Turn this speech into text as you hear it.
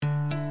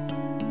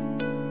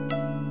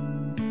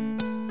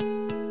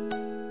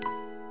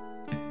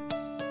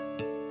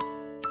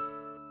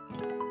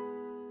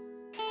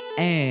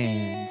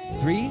And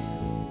 3,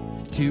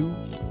 2,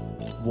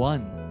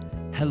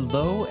 1.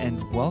 Hello and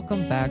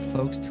welcome back,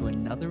 folks, to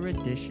another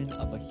edition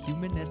of a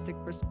Humanistic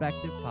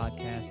Perspective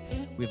podcast.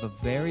 We have a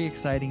very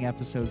exciting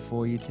episode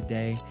for you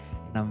today,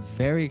 and I'm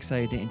very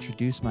excited to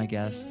introduce my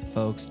guest,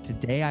 folks.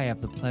 Today, I have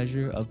the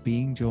pleasure of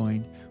being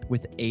joined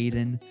with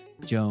Aidan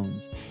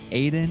Jones.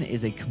 Aidan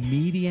is a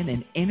comedian,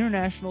 an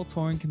international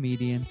touring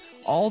comedian,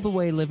 all the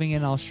way living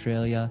in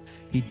Australia.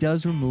 He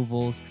does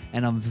removals,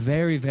 and I'm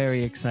very,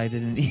 very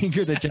excited and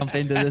eager to jump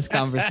into this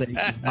conversation.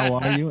 How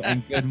are you?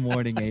 And good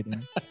morning,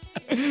 Aidan.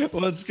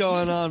 What's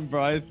going on,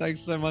 bro?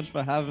 Thanks so much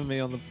for having me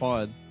on the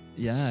pod.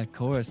 Yeah, of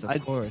course,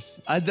 of course.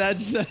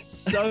 That's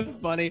so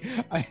funny.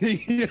 I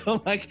think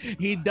like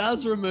he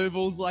does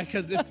removals like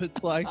as if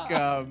it's like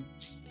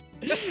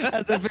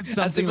as if it's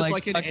something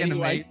like in fucking any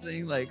way,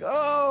 amazing, like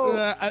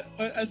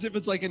as if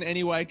it's like in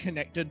any way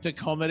connected to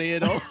comedy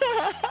at all.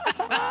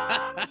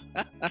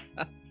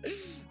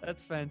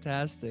 That's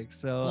fantastic.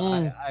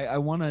 So I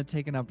want to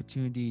take an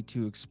opportunity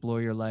to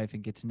explore your life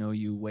and get to know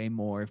you way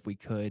more if we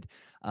could.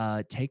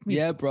 Take me.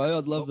 Yeah, bro,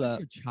 I'd love that. What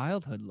was your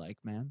childhood like,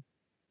 man?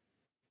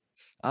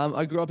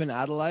 I grew up in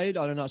Adelaide.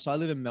 I don't know. So I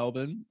live in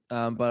Melbourne,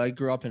 but I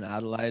grew up in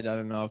Adelaide. I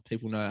don't know if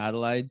people know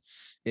Adelaide.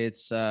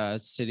 It's a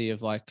city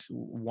of like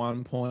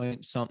 1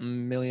 point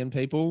something million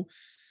people.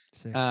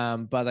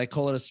 But they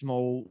call it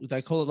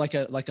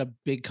like a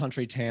big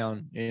country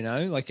town, you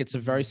know, like it's a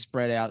very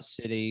spread out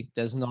city.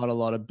 There's not a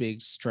lot of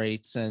big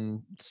streets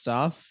and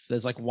stuff.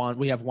 There's like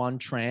we have one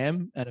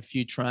tram and a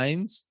few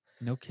trains.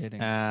 No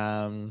kidding.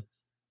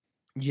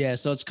 Yeah.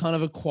 So it's kind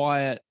of a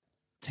quiet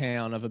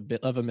town of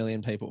a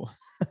million people.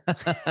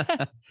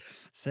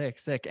 Sick.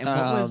 And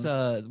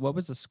what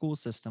was the school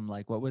system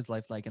like? What was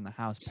life like in the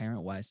house,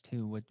 parent wise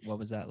too? What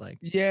was that like?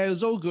 Yeah, it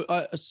was all good.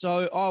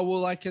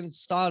 I can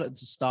start at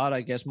the start,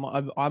 I guess.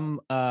 I'm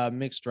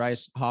mixed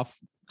race, half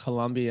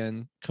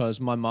Colombian, because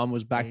my mum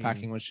was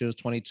backpacking when she was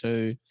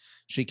 22.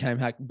 She came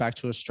back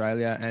to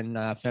Australia and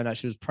found out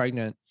she was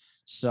pregnant.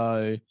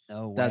 So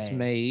that's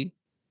me.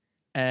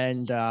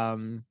 And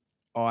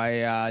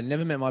I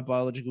never met my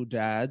biological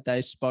dad.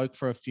 They spoke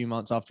for a few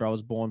months after I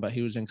was born, but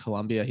he was in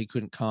Colombia. He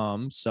couldn't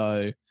come.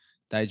 So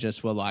they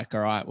just were like,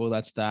 all right, well,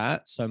 that's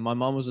that. So my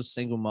mom was a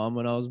single mom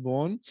when I was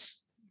born.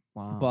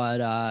 Wow.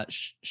 But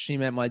she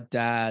met my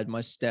dad,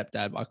 my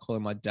stepdad. I call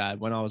him my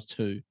dad when I was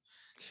 2.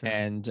 Sure.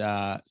 And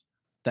they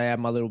had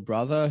my little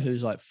brother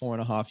who's like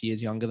 4.5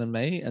 years younger than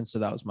me. And so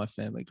that was my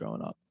family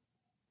growing up.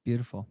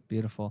 Beautiful.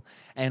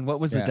 And what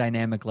was the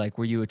dynamic like?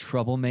 Were you a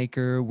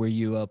troublemaker? Were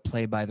you a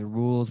play by the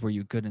rules? Were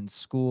you good in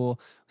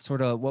school?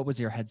 Sort of, what was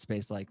your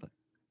headspace like?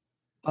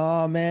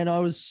 Oh man, I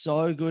was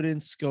so good in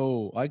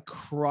school. I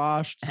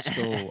crushed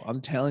school. I'm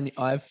telling you,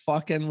 I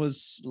fucking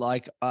was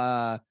like,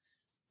 I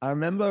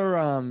remember,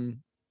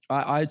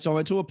 I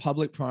went to a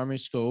public primary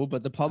school,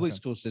 but the public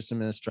school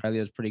system in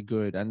Australia is pretty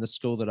good. And the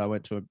school that I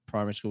went to,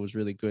 primary school, was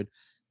really good.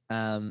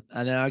 And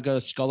then I got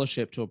a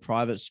scholarship to a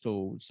private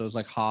school. So it was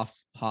like half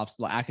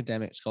like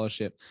academic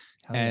scholarship.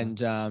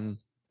 And I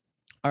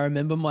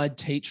remember my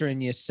teacher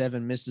in year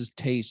 7, Mrs.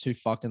 Teese, who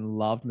fucking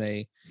loved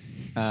me.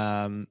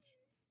 I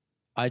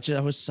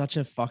was such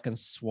a fucking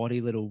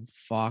swatty little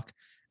fuck.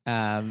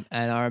 And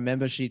I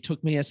remember she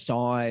took me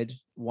aside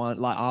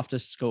after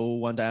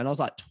school one day, and I was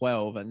like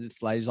 12 and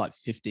this lady's like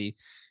 50.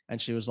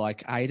 And she was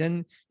like,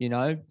 Aidan, you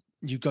know,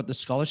 you've got the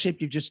scholarship.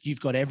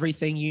 You've got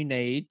everything you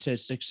need to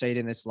succeed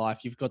in this life.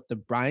 You've got the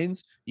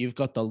brains, you've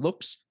got the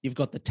looks, you've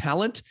got the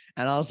talent.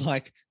 And I was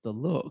like, the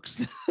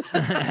looks.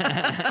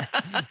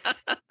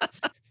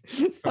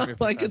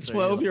 Like a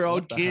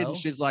 12-year-old kid.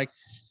 She's like,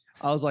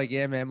 I was like,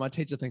 yeah, man, my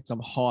teacher thinks I'm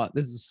hot.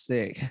 This is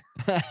sick.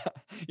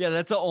 Yeah,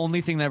 that's the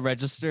only thing that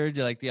registered.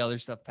 Like the other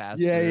stuff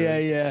passed.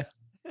 Yeah.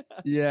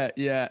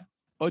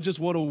 Or just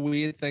what a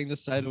weird thing to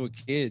say to a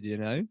kid, you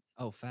know?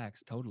 Oh,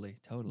 facts. Totally.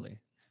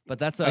 But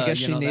that's I guess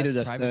she needed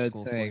a private third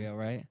school thing, for you,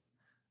 right?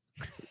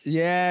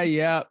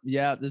 Yeah.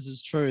 This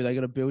is true. They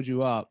got to build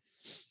you up.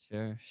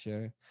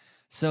 Sure.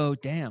 So,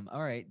 damn.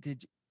 All right.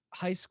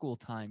 High school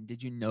time?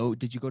 Did you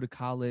go to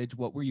college?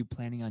 What were you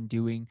planning on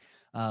doing?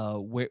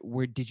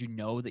 Where did you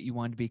know that you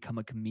wanted to become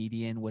a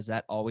comedian? Was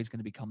that always going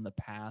to become the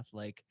path?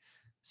 Like,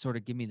 sort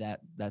of give me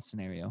that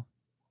scenario.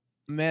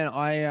 Man,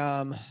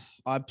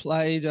 I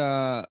played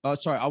I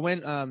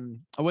went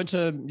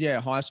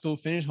to high school,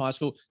 finished high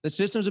school. The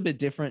system's a bit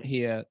different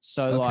here.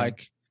 So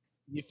like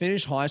you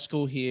finish high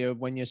school here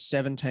when you're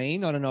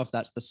 17. I don't know if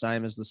that's the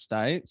same as the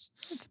States.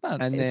 It's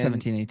about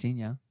 17, 18,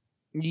 yeah.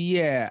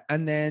 Yeah.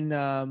 And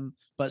then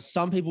but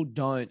some people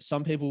don't.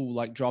 Some people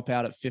like drop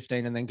out at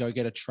 15 and then go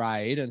get a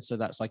trade. And so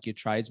that's like your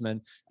tradesman.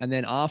 And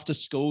then after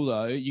school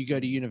though, you go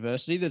to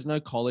university. There's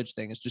no college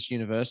thing. It's just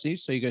university.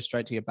 So you go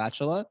straight to your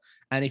bachelor.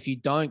 And if you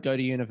don't go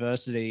to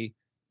university,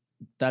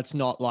 that's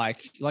not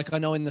like I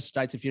know in the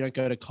States, if you don't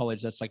go to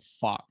college, that's like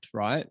fucked,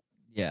 right?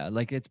 Yeah.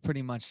 Like it's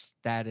pretty much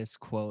status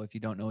quo. If you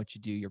don't know what you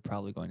do, you're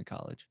probably going to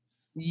college.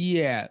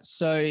 Yeah.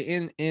 So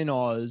in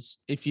Oz,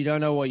 if you don't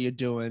know what you're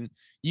doing,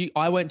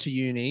 I went to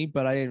uni,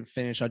 but I didn't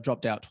finish. I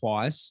dropped out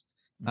twice.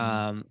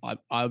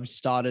 I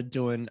started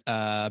doing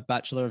a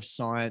Bachelor of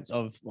Science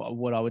of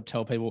what I would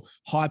tell people,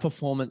 high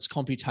performance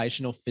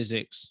computational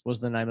physics was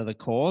the name of the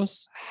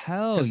course.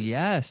 Hell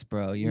yes,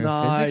 bro. You're a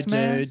No, physics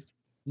man? dude,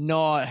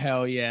 not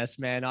hell yes,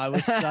 man. I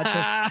was such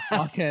a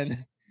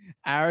fucking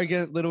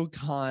arrogant little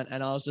cunt.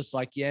 And I was just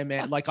like, yeah,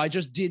 man. Like I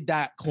just did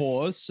that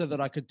course so that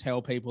I could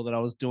tell people that I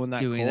was doing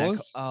that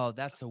course. Oh,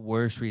 that's the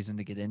worst reason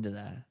to get into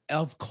that.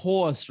 Of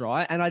course,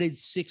 right? And I did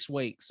 6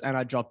 weeks and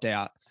I dropped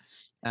out.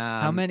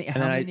 How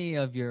many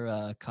of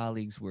your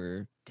colleagues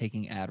were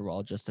taking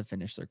Adderall just to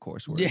finish their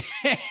coursework?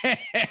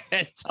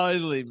 Yeah,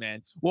 totally,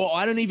 man. Well,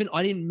 I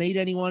didn't meet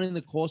anyone in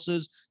the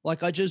courses.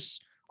 Like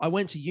I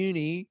went to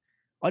uni.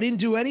 I didn't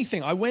do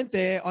anything. I went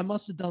there. I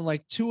must have done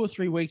like 2 or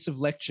 3 weeks of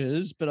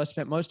lectures, but I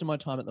spent most of my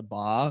time at the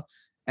bar.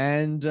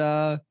 And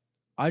I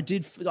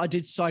did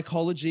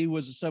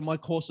psychology. So my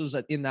courses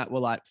in that were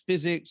like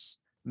physics,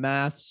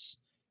 maths.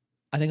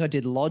 I think I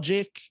did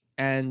logic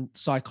and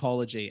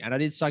psychology. And I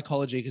did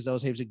psychology because there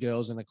was heaps of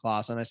girls in the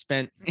class. And I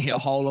spent the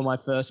whole of my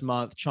first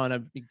month trying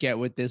to get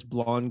with this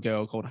blonde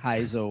girl called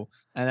Hazel.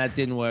 And that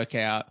didn't work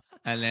out.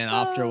 And then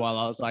after a while,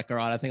 I was like, all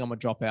right, I think I'm going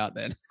to drop out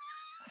then.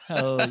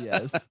 Hell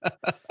yes.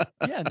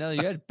 Yeah, no,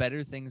 you had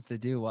better things to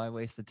do. Why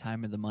waste the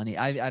time or the money?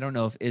 I don't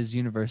know is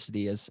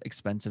university as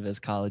expensive as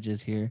college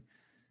is here?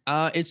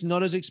 It's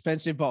not as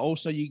expensive, but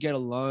also you get a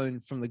loan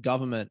from the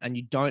government and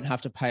you don't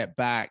have to pay it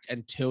back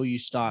until you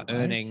start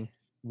earning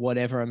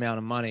whatever amount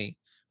of money,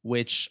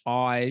 which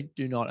I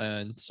do not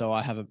earn. So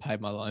I haven't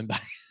paid my loan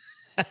back.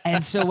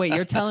 And so wait,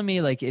 you're telling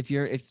me like if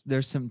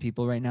there's some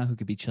people right now who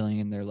could be chilling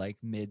in their like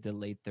mid to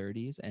late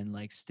 30s and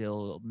like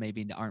still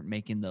maybe aren't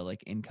making the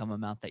like income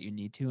amount that you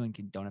need to and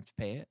don't have to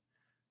pay it?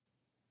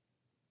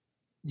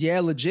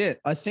 Yeah, legit.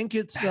 I think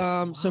it's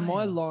That's so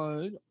my wild.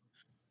 loan,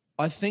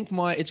 I think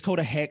it's called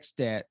a HEX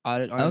debt. I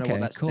don't know what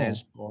that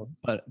stands for,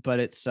 but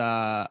it's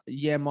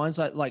mine's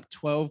like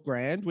 12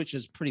 grand, which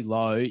is pretty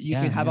low. You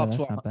can have up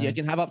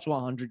to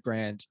 100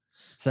 grand.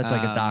 So that's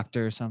like a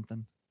doctor or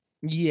something.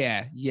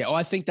 Yeah. Well,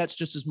 I think that's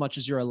just as much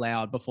as you're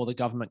allowed before the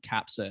government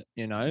caps it,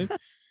 you know?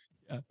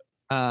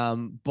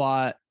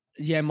 But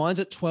yeah,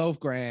 mine's at 12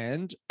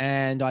 grand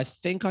and I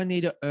think I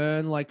need to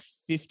earn like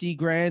 50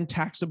 grand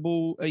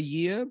taxable a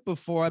year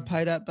before I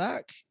pay that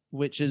back,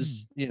 which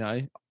is, you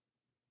know,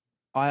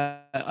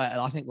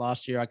 I think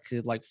last year I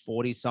cleared like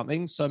 40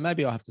 something. So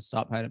maybe I'll have to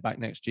start paying it back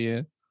next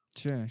year.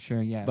 Sure.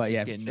 Yeah. But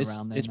yeah,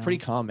 around it's pretty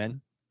calm,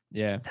 man.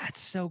 Yeah. That's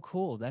so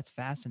cool. That's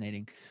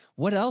fascinating.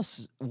 What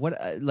else?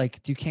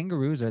 Like, do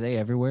kangaroos, are they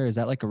everywhere? Is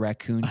that like a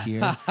raccoon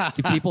here?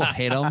 Do people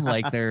hit them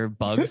like they're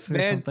bugs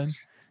or something?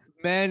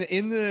 Man,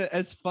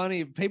 it's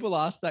funny. People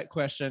ask that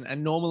question,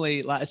 and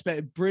normally, like,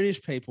 especially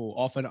British people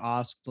often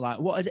ask, like,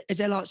 "What is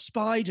there like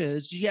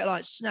spiders? Do you get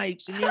like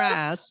snakes in your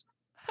ass?"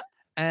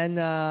 And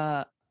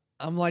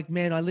I'm like,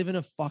 man, I live in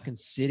a fucking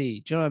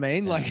city. Do you know what I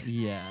mean? Like,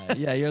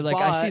 yeah. You're like,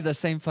 I see the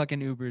same fucking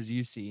Ubers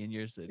you see in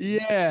your city.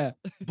 Yeah,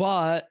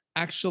 but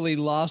actually,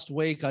 last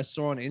week I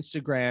saw on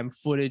Instagram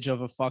footage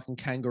of a fucking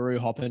kangaroo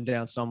hopping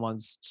down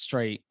someone's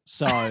street.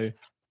 So,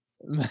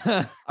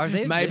 are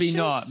they maybe vicious?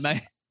 not?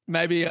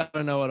 Maybe I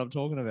don't know what I'm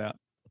talking about.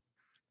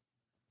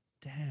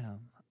 Damn.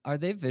 Are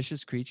they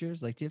vicious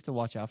creatures? Like, do you have to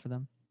watch out for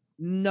them?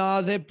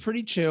 No, they're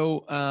pretty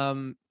chill.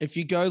 If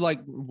you go like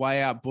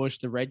way out bush,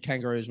 the red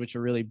kangaroos, which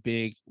are really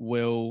big,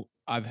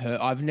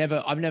 I've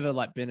never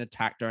like been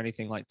attacked or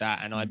anything like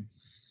that. And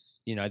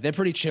you know, they're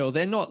pretty chill.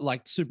 They're not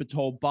like super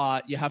tall,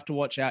 but you have to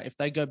watch out. If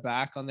they go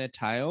back on their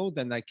tail,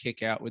 then they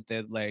kick out with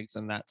their legs.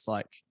 And that's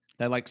like,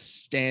 they like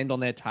stand on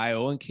their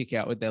tail and kick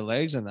out with their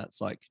legs. And that's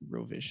like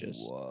real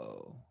vicious.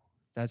 Whoa.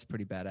 That's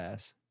pretty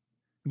badass.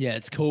 Yeah,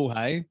 it's cool,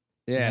 hey?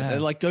 Yeah, they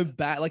like go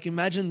back. Like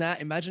imagine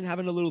that. Imagine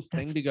having a little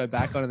thing to go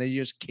back on and then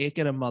you just kick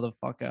at a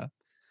motherfucker.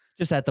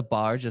 Just at the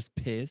bar, just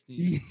pissed.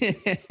 You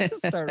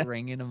just start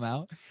ringing them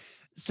out.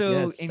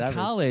 So in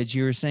college,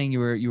 you were saying you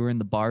were in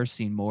the bar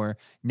scene more,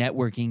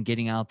 networking,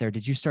 getting out there.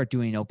 Did you start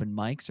doing open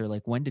mics or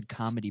like when did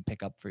comedy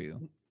pick up for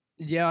you?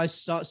 Yeah, I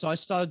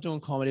started doing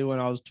comedy when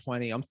I was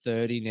 20. I'm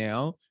 30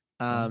 now.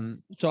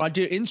 So I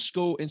do in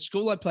school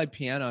I played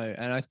piano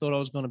and I thought I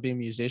was going to be a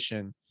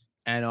musician.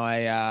 And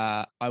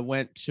I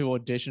went to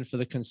audition for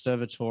the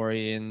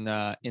conservatory in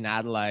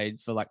Adelaide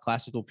for like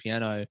classical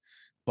piano,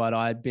 but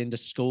I'd been to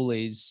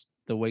schoolies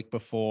the week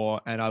before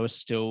and I was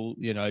still,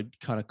 you know,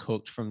 kind of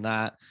cooked from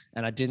that.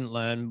 And I didn't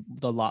learn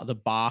the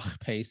Bach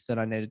piece that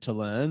I needed to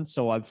learn.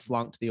 So I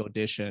flunked the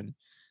audition.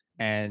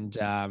 And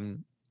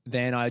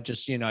then I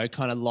just, you know,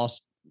 kind of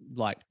lost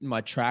like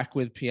my track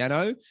with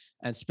piano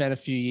and spent a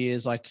few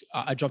years. Like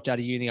I dropped out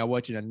of uni. I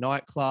worked in a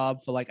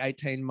nightclub for like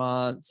 18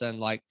 months and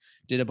like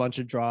did a bunch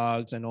of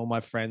drugs, and all my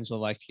friends were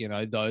like, you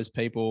know, those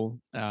people,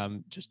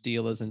 just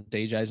dealers and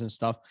DJs and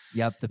stuff.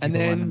 Yep. The people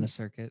running the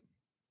circuit.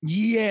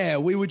 Yeah.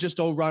 We were just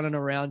all running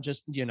around,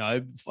 just, you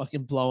know,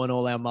 fucking blowing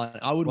all our money.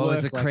 What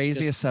was the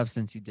craziest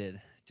substance you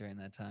did during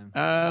that time?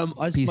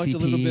 I smoked a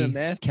little bit of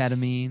meth.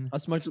 Ketamine.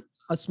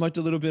 I smoked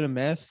a little bit of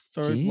meth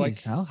for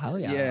like, hell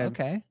yeah.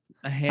 Okay.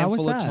 A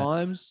handful of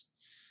times.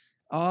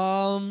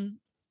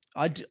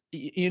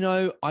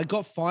 I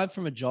got fired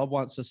from a job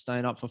once for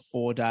staying up for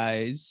 4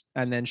 days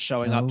and then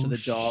showing up to No the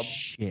job.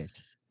 shit.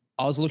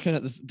 I was looking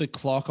at the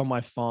clock on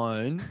my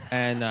phone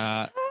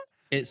and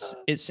it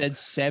said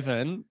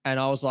 7, and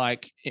I was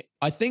like,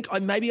 I think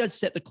maybe I'd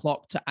set the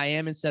clock to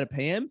AM instead of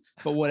PM,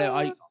 but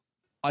whatever.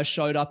 I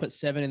showed up at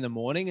 7 in the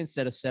morning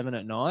instead of 7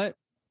 at night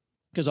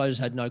because I just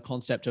had no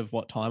concept of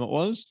what time it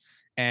was,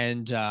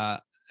 and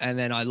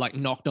then I like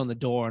knocked on the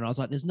door and I was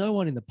like, "There's no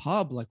one in the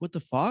pub. Like, what the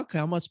fuck?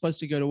 How am I supposed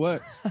to go to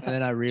work?" And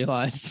then I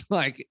realized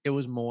like it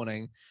was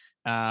morning.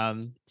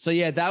 So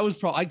yeah, that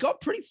was I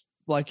got pretty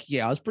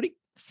I was pretty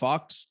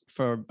fucked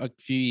for a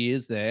few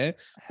years there,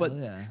 but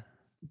yeah.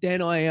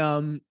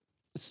 then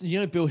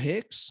Bill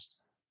Hicks.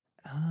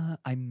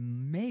 I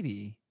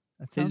maybe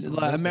that He's sounds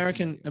like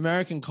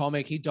American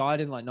comic. He died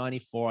in like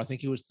 94. I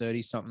think he was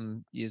 30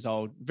 something years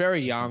old,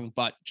 very young,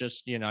 but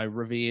just,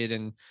 revered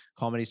in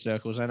comedy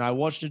circles. And I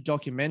watched a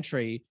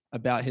documentary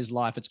about his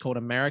life. It's called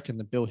American,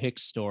 the Bill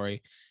Hicks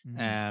story.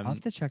 I'll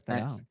have to check that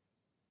out.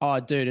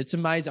 Oh, dude, it's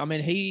amazing. I mean,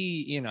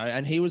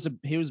 and he was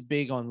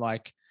big on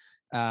like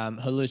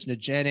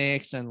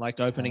hallucinogenics and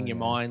like opening your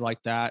mind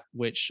like that,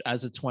 which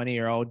as a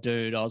 20-year-old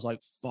dude, I was like,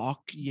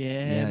 fuck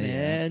yeah,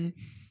 man.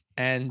 Yeah.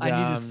 And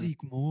I need to seek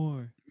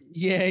more.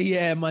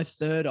 Yeah, my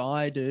third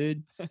eye,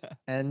 dude.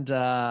 And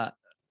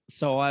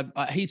so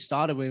he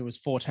started when he was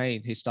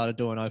 14. He started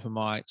doing open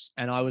mics,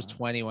 and I was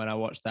 20 when I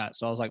watched that.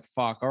 So I was like,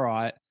 fuck, all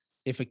right.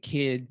 If a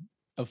kid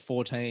of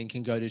 14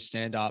 can go do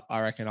stand-up, I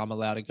reckon I'm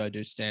allowed to go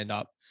do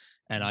stand-up.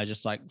 And I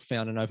just like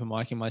found an open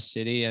mic in my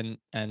city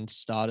and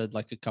started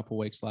like a couple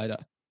weeks later.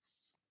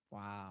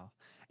 Wow.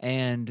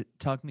 And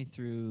talk me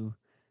through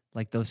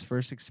like those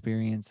first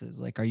experiences.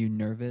 Like, are you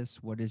nervous?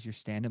 What is your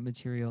stand-up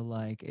material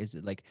like? Is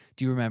it like,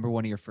 do you remember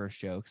one of your first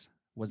jokes?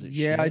 Was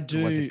it I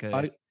do. Was it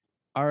good?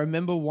 I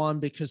remember one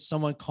because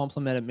someone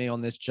complimented me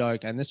on this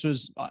joke, and this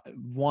was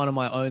one of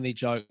my only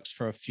jokes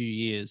for a few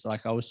years.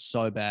 Like, I was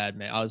so bad,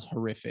 man. I was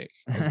horrific.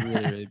 I was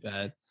really, really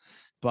bad.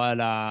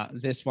 But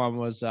this one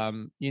was,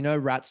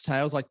 rat's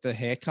tails, like the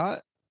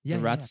haircut, the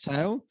rat's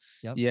tail.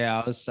 Yep. Yeah,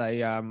 I would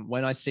say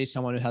when I see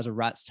someone who has a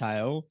rat's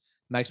tail,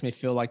 makes me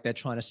feel like they're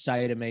trying to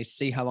say to me,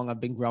 see how long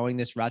I've been growing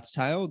this rat's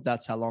tail?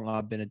 That's how long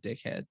I've been a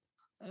dickhead.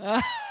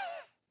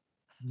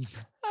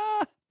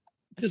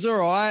 It's all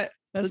right.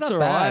 That's not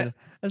bad. Right.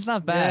 That's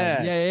not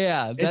bad.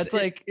 Yeah. That's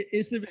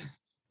it's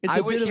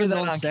a bit of a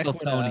non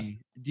sequitur.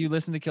 Do you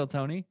listen to Kill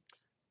Tony?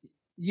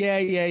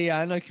 Yeah.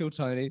 I know Kill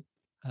Tony.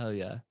 Hell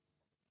yeah.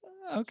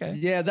 Okay.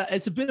 Yeah,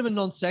 it's a bit of a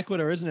non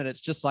sequitur, isn't it?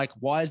 It's just like,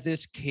 why is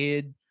this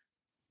kid,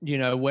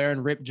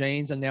 wearing ripped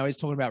jeans and now he's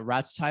talking about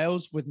rat's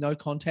tails with no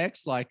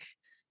context? Like,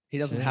 he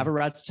doesn't have a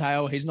rat's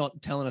tail. He's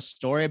not telling a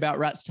story about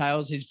rat's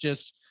tails. He's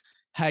just,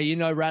 hey,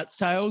 rat's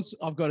tails?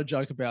 I've got a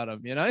joke about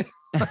them,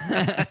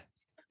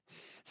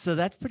 So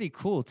that's pretty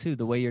cool too,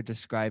 the way you're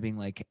describing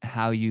like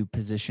how you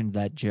positioned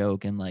that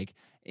joke and like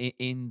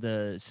in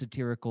the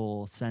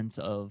satirical sense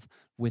of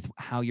with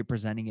how you're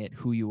presenting it,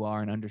 who you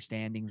are, and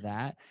understanding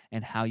that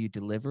and how you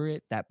deliver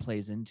it, that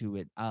plays into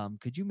it.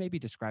 Could you maybe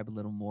describe a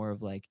little more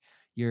of like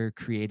your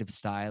creative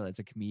style as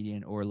a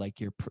comedian, or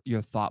like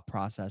your thought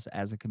process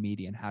as a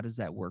comedian? How does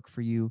that work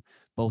for you,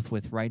 both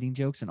with writing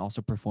jokes and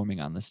also performing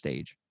on the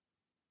stage?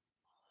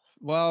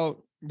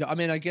 Well, I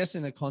mean, I guess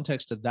in the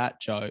context of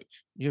that joke,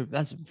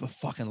 that's a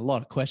fucking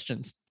lot of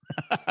questions.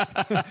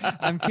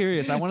 I'm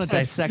curious. I want to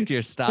dissect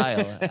your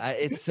style.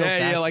 It's so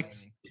fascinating. Like,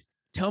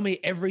 tell me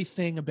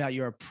everything about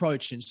your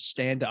approach in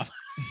stand-up.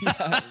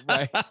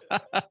 Right.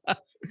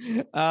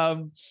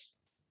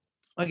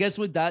 I guess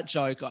with that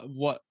joke,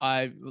 what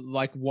I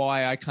like,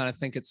 why I kind of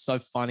think it's so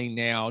funny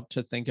now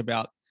to think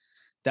about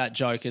that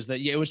joke is that,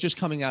 it was just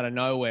coming out of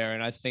nowhere.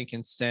 And I think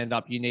in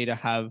stand-up, you need to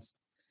have,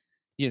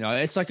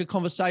 it's like a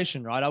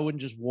conversation, right? I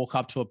wouldn't just walk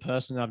up to a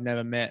person I've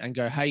never met and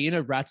go, hey,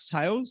 rat's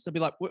tails? They'll be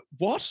like, what?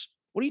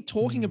 What are you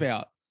talking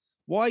about?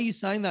 Why are you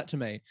saying that to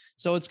me?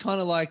 So it's kind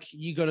of like,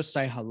 you got to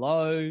say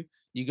hello.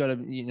 You got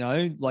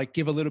to, like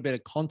give a little bit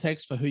of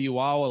context for who you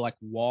are or like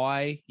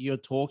why you're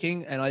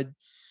talking. And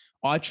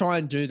I try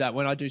and do that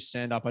when I do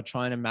stand up. I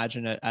try and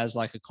imagine it as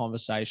like a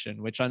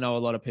conversation, which I know a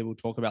lot of people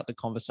talk about the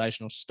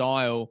conversational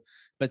style,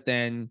 but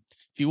then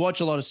if you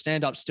watch a lot of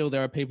stand up, still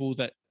there are people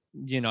that,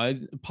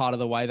 part of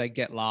the way they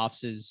get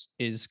laughs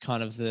is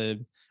kind of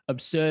the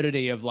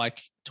absurdity of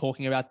like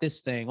talking about this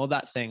thing or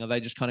that thing, or they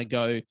just kind of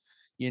go,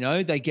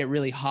 they get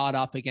really hard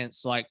up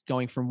against like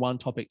going from one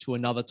topic to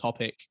another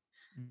topic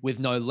with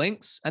no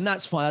links. And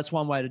that's fine. That's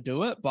one way to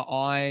do it. But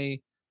I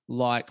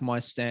like my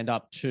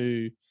stand-up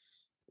to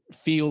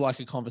feel like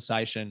a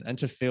conversation and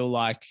to feel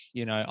like,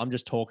 I'm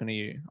just talking to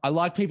you. I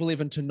like people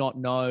even to not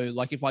know,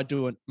 like if I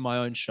do my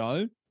own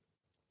show,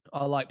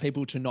 I like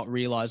people to not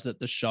realize that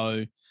the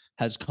show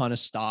has kind of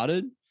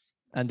started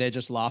and they're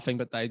just laughing,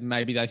 but they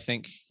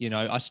think,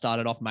 I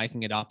started off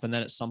making it up. And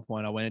then at some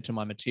point I went into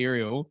my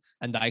material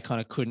and they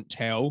kind of couldn't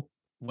tell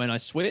when I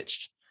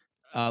switched.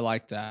 I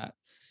like that.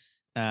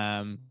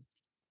 I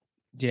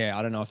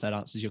don't know if that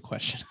answers your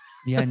question.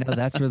 Yeah, no,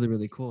 that's really,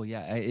 really cool.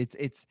 Yeah.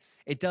 It's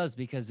It does,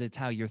 because it's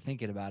how you're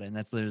thinking about it, and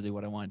that's literally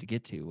what I wanted to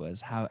get to,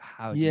 was how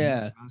do you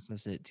Yeah.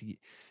 process it to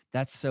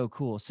that's so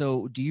cool.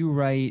 So do you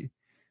write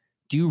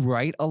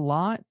a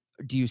lot?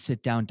 Do you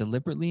sit down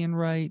deliberately and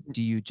write?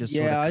 Do you just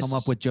sort Yeah. of come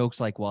up with jokes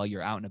like while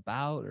you're out and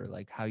about, or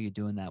like how you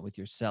doing that with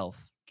yourself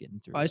getting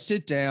through I it?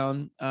 sit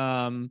down.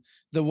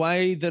 The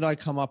way that I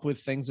come up with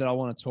things that I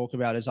want to talk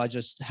about is I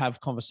just have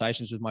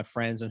conversations with my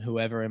friends and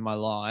whoever in my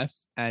life.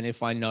 And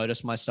if I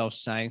notice myself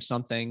saying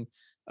something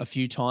a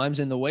few times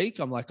in the week,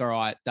 I'm like, all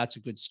right, that's a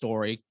good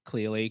story,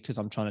 clearly, because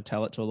I'm trying to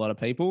tell it to a lot of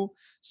people.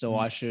 So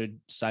I Mm. should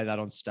say that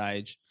on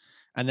stage.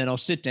 And then I'll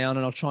sit down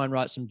and I'll try and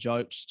write some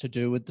jokes to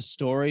do with the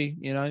story,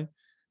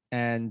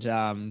 and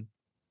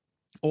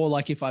or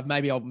like if I'll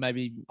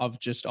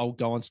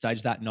go on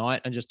stage that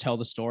night and just tell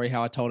the story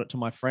how I told it to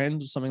my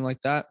friend or something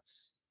like that.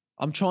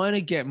 I'm trying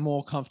to get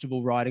more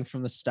comfortable writing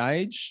from the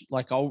stage.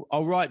 Like I'll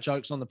write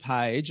jokes on the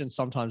page and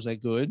sometimes they're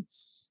good.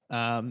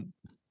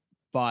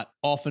 But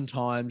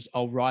oftentimes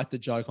I'll write the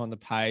joke on the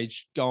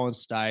page, go on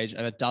stage,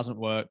 and it doesn't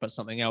work, but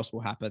something else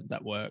will happen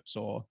that works.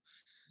 Or,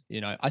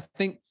 I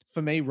think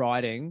for me,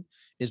 writing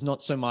is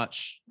not so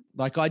much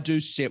like I do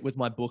sit with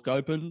my book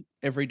open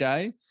every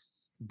day,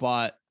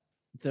 but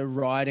the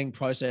writing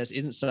process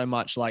isn't so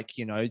much like,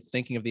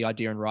 thinking of the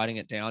idea and writing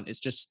it down. It's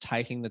just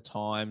taking the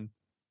time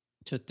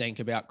to think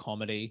about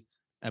comedy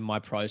and my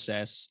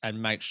process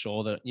and make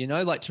sure that,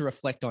 like to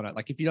reflect on it.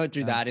 Like if you don't do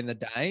Yeah. that in the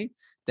day,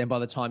 then by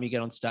the time you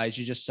get on stage,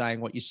 you're just saying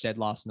what you said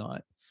last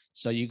night.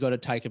 So you got to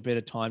take a bit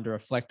of time to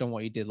reflect on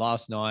what you did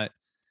last night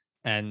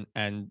and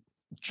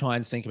try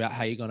and think about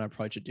how you're going to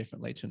approach it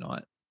differently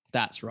tonight.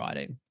 That's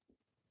writing.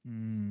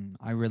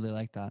 I really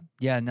like that.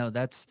 Yeah, no,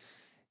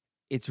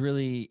 it's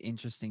really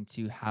interesting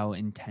too, how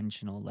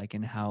intentional, like,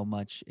 and how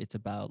much it's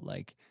about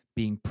like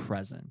being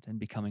present and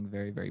becoming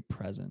very, very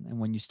present. And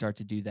when you start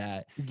to do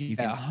that, you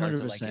Yeah, can start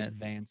to like 100%.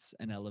 advance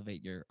and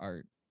elevate your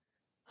art.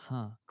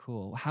 Huh,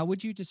 cool. How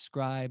would you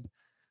describe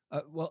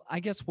well, I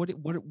guess what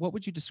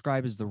would you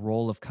describe as the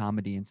role of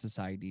comedy in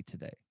society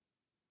today?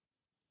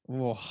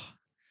 Whoa.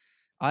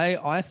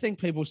 I think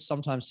people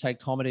sometimes take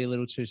comedy a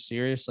little too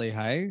seriously.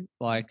 Hey,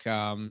 like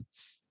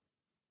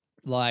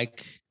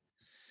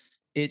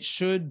it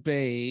should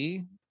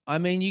be. I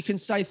mean, you can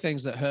say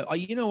things that hurt.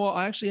 You know what?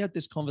 I actually had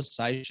this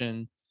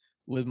conversation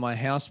with my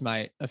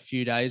housemate a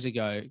few days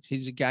ago.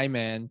 He's a gay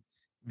man,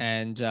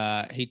 and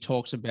he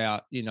talks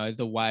about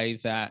the way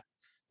that,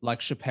 like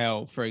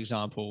Chappelle, for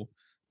example,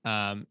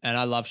 and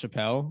I love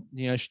Chappelle.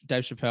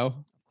 Dave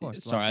Chappelle. Of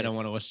course, Sorry, love I Dave don't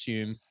want to Chappelle.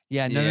 assume.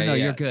 Yeah, no, no, Yeah, no,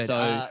 you're yeah. good. So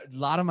A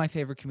lot of my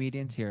favorite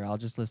comedians here. I'll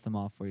just list them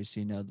off for you, so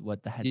you know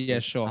what the yeah, headspace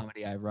of sure.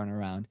 comedy I run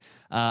around.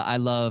 I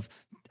love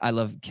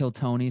Kill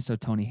Tony, so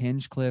Tony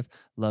Hinchcliffe.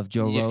 Love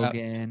Joe Yeah.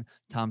 Rogan,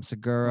 Tom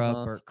Segura,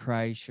 Uh-huh. Burt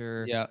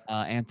Kreischer, Yeah.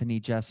 Anthony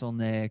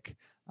Jeselnik.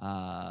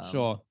 Um,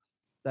 Sure.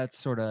 that's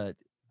sort of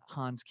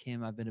Hans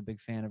Kim. I've been a big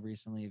fan of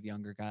recently, of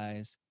younger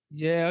guys.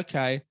 Yeah.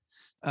 Okay.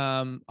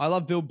 I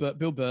love Bill Burr.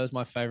 Bill Burr is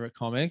my favorite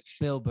comic.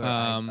 Bill Burr.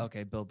 Um,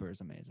 Okay, Bill Burr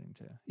is amazing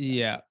too. Yeah.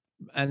 yeah.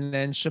 And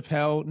then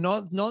Chappelle,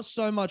 not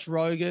so much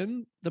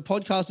Rogan. The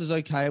podcast is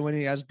okay when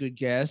he has good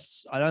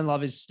guests. I don't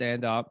love his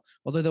stand up,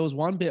 although there was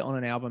one bit on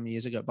an album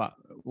years ago, but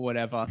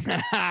whatever.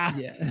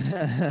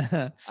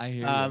 Yeah. I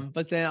hear you.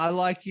 But then I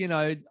like,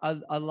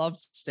 I love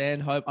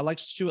Stanhope. I like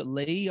Stuart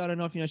Lee. I don't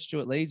know if you know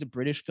Stuart Lee. He's a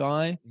British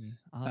guy.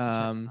 I'll have to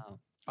check him Um, out.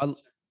 I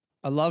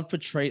I love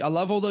Patrice. I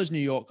love all those New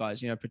York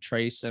guys,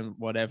 Patrice and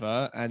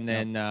whatever. And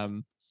Yep.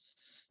 then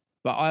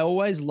but I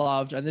always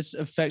loved, and this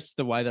affects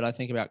the way that I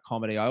think about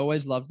comedy. I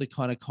always loved the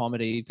kind of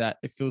comedy that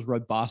it feels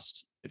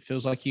robust. It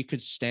feels like you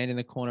could stand in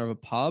the corner of a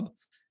pub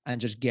and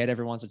just get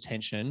everyone's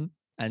attention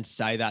and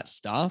say that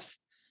stuff.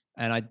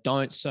 And I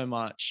don't so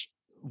much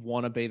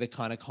want to be the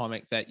kind of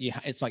comic that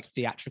it's like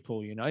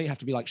theatrical, you have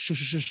to be like, shush,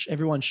 shush, shush,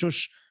 everyone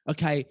shush.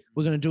 Okay,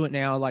 we're going to do it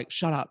now. Like,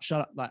 shut up,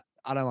 shut up. Like,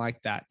 I don't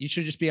like that. You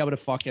should just be able to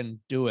fucking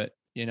do it,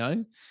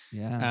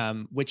 Yeah.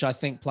 which I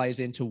think plays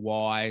into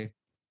why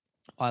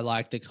I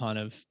like the kind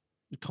of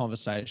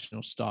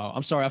conversational style.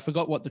 I'm sorry, I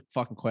forgot what the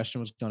fucking question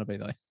was going to be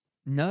though.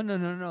 No, no,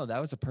 no, no. That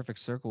was a perfect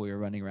circle we were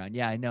running around.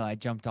 Yeah, I know. I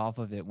jumped off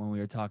of it when we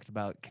were talking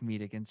about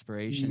comedic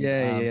inspirations.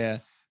 Yeah, yeah.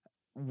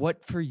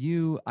 What for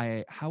you?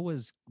 How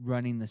was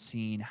running the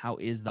scene? How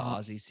is the Oh,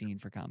 Aussie scene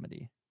for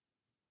comedy?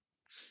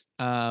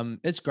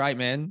 it's great,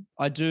 man.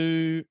 I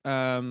do.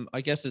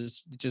 I guess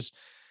it's just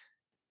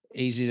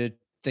easy to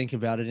think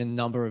about it in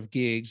number of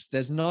gigs.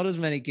 There's not as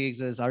many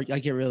gigs as I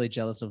get really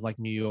jealous of like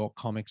New York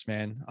comics,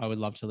 man. I would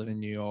love to live in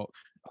New York.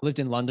 I lived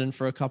in London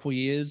for a couple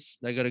years.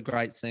 They got a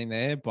great scene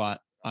there,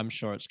 but I'm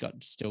sure it's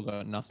still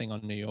got nothing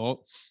on New York.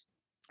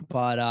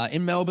 But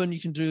in Melbourne, you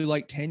can do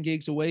like 10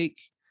 gigs a week.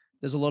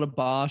 There's a lot of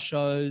bar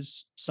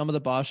shows. Some of the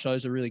bar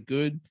shows are really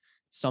good.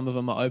 Some of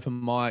them are open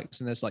mics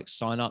and there's like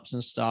signups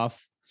and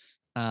stuff.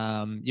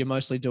 You're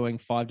mostly doing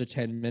 5 to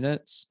 10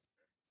 minutes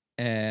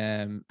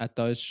at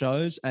those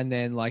shows. And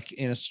then like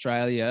in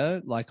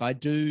Australia, like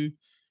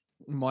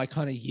my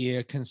kind of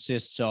year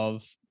consists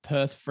of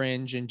Perth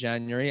Fringe in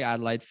January,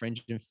 Adelaide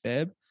Fringe in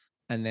Feb,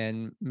 and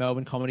then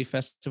Melbourne Comedy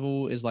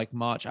Festival is like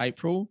March,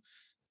 April.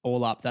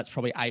 all up, that's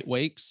probably 8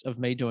 weeks of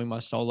me doing my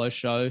solo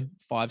show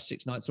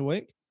 5-6 nights a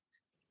week,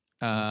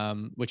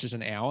 which is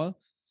an hour.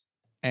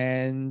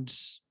 And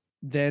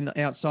then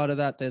outside of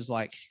that, there's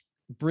like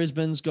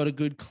Brisbane's got a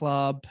good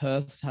club.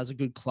 Perth has a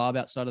good club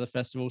outside of the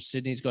festival.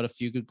 Sydney's got a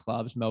few good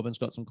clubs. Melbourne's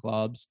got some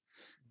clubs.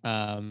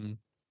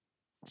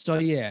 So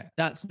yeah,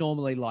 that's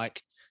normally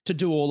like, to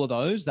do all of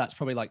those, that's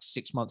probably like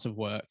 6 months of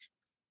work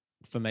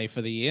for me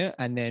for the year.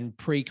 And then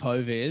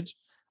pre-COVID,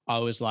 I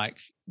was like,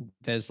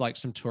 there's like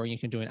some touring you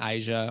can do in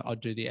Asia. I'll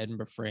do the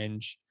Edinburgh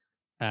Fringe.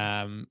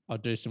 I'll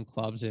do some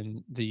clubs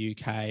in the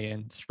UK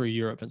and through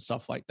Europe and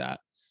stuff like that.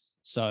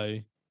 So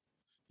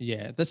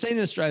yeah, the scene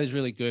in Australia is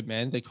really good,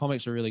 man. The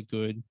comics are really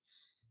good.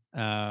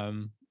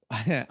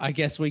 I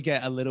guess we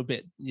get a little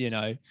bit,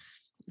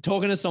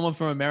 talking to someone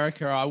from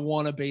America, I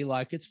want to be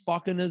like, it's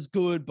fucking as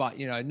good, but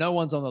no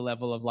one's on the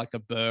level of like a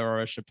Burr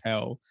or a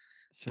Chappelle.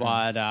 Sure.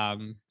 But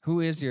who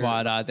is your?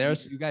 But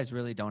there's you guys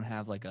really don't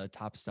have like a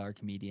top star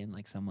comedian,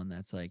 like someone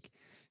that's like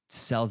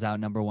sells out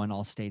 #1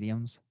 all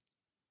stadiums.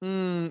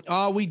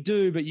 We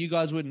do, but you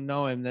guys wouldn't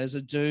know him. There's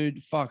a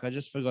dude. Fuck, I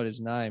just forgot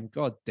his name.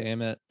 God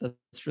damn it,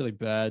 that's really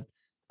bad.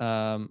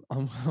 I'm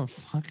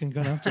fucking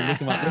gonna have to look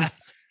him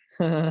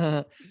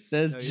up.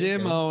 There's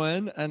Jim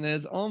Owen, and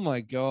there's, oh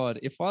my God,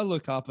 if I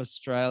look up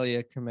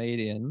Australia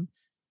comedian,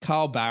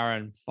 Carl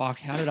Barron. Fuck,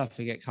 how did I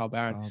forget Carl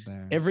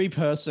Barron? Every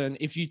person,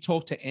 if you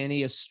talk to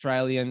any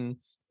Australian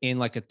in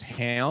like a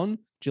town,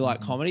 do you like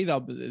comedy?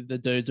 The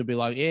dudes will be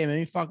like, yeah,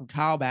 man, fucking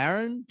Carl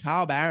Barron.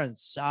 Carl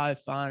Barron's so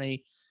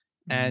funny.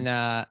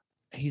 And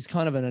he's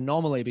kind of an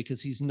anomaly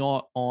because he's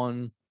not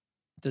on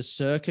the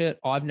circuit.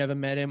 I've never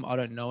met him. I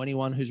don't know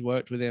anyone who's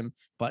worked with him,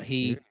 but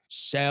he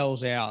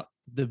sells out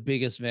the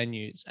biggest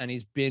venues, and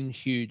he's been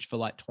huge for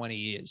like 20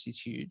 years. He's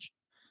huge,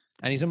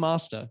 and he's a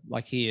master.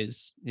 Like he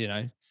is,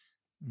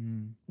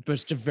 but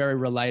it's just very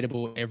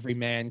relatable,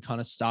 everyman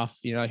kind of stuff.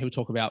 He'll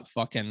talk about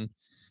fucking,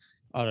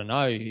 I don't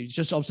know,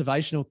 just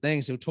observational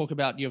things. He'll talk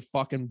about your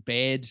fucking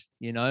bed,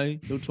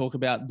 he'll talk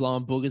about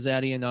blowing boogers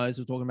out of your nose.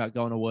 He'll talk about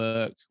going to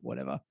work,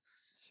 whatever.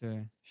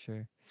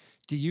 Sure.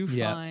 Do you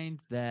find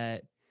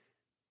that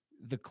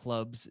the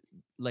clubs,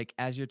 like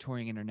as you're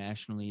touring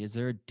internationally, is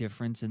there a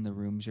difference in the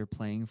rooms you're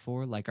playing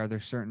for? Like, are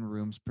there certain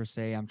rooms per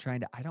se?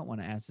 I don't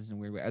want to ask this in a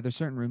weird way. Are there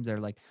certain rooms that are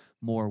like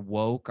more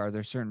woke? Are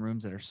there certain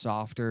rooms that are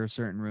softer?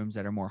 Certain rooms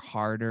that are more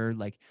harder?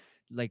 Like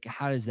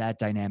how does that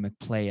dynamic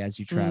play as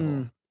you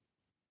travel?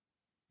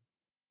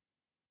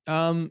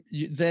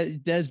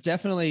 There's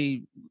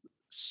definitely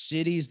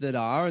cities that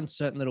are, and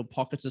certain little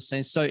pockets of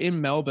scenes. So in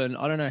Melbourne,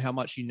 I don't know how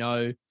much you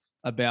know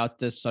about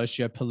the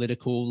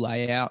socio-political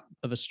layout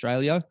of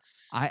Australia.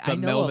 I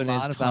know Melbourne a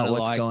lot about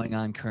what's going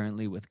on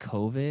currently with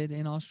COVID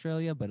in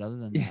Australia, but other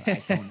than that,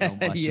 I don't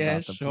know much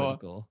about the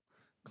political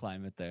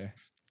climate there.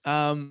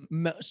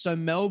 So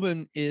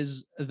Melbourne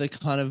is the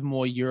kind of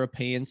more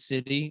European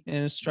city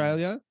in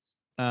Australia.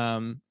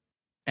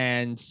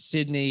 And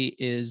Sydney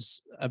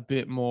is a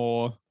bit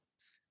more,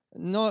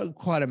 not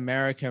quite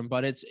American,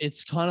 but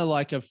it's kind of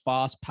like a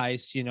fast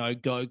pace,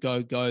 go,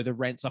 the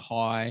rents are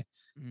high.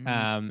 So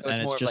and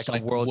it's just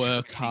like world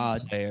work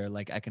hard there,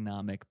 like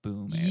economic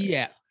boom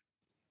area.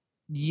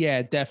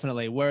 Yeah,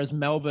 definitely. Whereas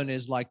Melbourne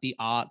is like the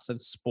arts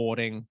and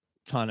sporting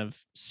kind of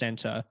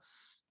center.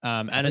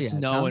 And it's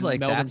known, sounds like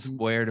Melbourne's that's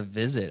where to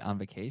visit on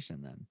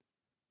vacation then.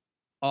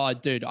 Oh,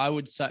 dude, I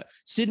would say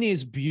Sydney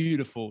is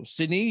beautiful.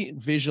 Sydney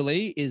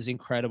visually is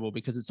incredible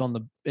because it's on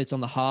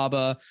the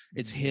harbor,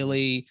 it's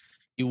hilly.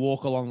 You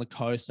walk along the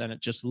coast and it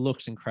just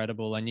looks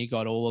incredible, and you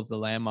got all of the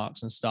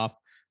landmarks and stuff.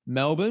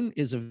 Melbourne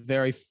is a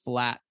very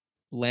flat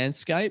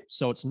landscape,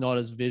 so it's not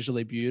as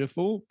visually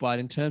beautiful, but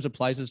in terms of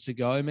places to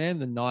go, man,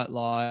 the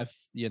nightlife,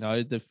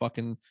 the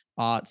fucking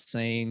art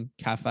scene,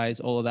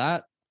 cafes, all of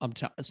that,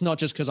 it's not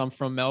just because I'm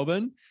from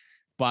Melbourne,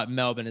 but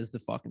Melbourne is the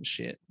fucking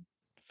shit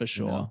for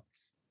sure.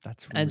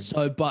 That's really and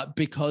so, but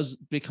because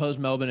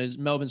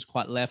Melbourne's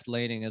quite left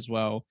leaning as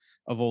well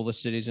of all the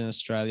cities in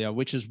Australia,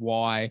 which is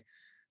why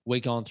we're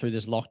going through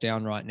this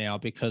lockdown right now,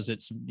 because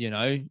it's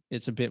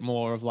a bit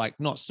more of like,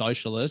 not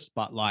socialist,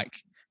 but like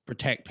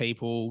protect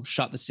people,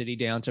 shut the city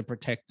down to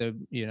protect the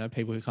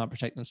people who can't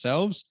protect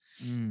themselves.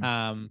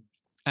 And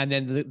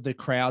then the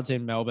crowds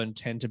in Melbourne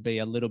tend to be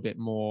a little bit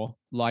more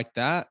like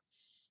that.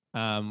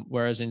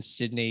 Whereas in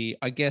Sydney,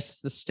 I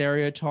guess the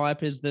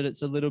stereotype is that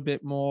it's a little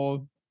bit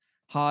more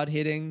hard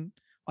hitting.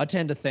 I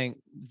tend to think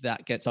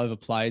that gets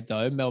overplayed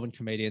though. Melbourne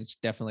comedians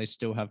definitely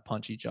still have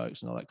punchy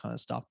jokes and all that kind of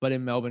stuff. But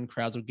in Melbourne,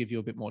 crowds will give you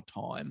a bit more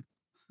time.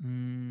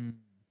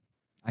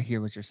 I hear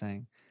what you're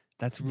saying.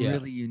 That's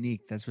really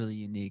unique. That's really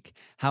unique.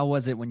 How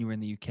was it when you were in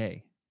the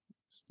UK?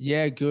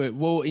 Yeah, good.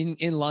 Well,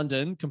 in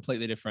London,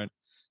 completely different.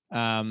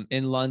 In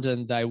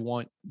London,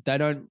 they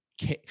don't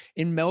care.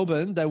 In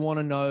Melbourne, they want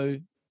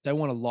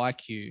to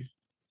like you,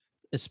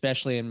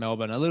 especially in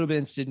Melbourne. A little bit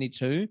in Sydney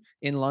too.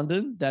 In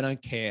London, they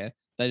don't care.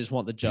 They just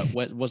want the joke.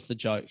 What's the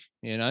joke?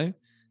 They're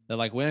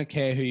like, we don't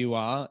care who you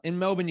are. In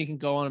Melbourne, you can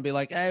go on and be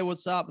like, hey,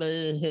 what's up?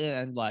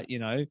 And like,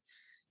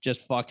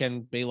 just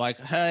fucking be like,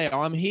 hey,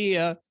 I'm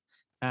here.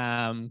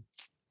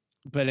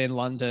 But in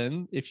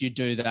London, if you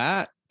do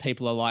that,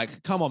 people are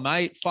like, come on,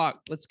 mate, fuck,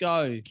 let's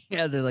go.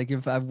 Yeah, they're like,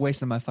 if I've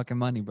wasted my fucking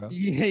money, bro.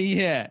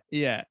 Yeah.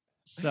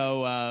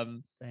 So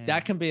Damn.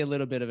 that can be a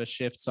little bit of a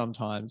shift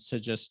sometimes to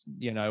just,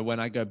 when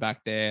I go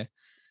back there,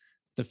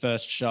 the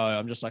first show,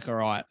 I'm just like, all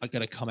right, I got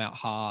to come out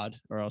hard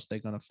or else they're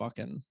going to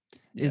fucking.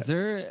 Yeah. Is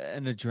there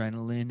an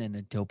adrenaline and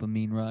a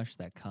dopamine rush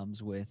that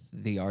comes with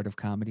the art of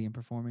comedy and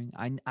performing?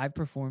 I've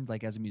performed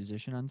like as a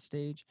musician on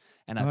stage,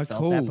 and I've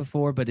felt that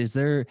before. But is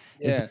there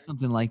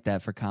something like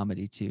that for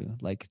comedy too?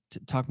 Like,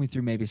 talk me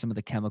through maybe some of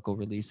the chemical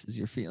releases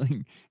you're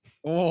feeling.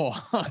 Oh,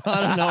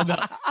 I don't know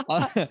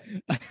about.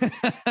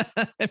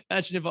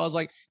 Imagine if I was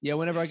like, yeah,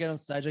 whenever I get on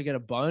stage, I get a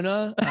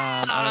boner.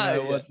 I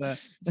don't know what the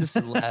just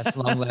a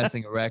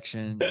long-lasting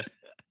erection.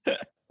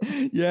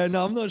 Yeah,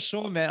 no, I'm not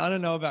sure, man. I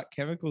don't know about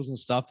chemicals and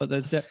stuff, but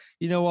there's,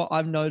 you know what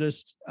I've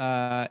noticed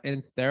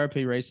in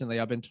therapy recently.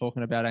 I've been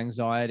talking about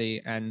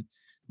anxiety, and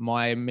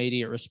my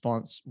immediate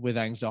response with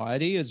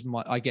anxiety is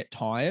I get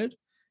tired.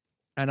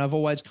 And I've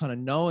always kind of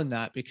known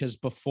that because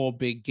before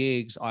big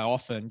gigs, I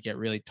often get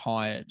really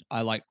tired.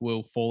 I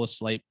will fall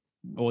asleep,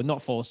 or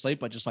not fall asleep,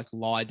 but just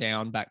lie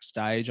down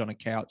backstage on a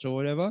couch or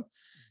whatever.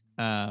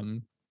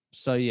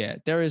 So yeah,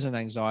 there is an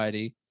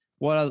anxiety.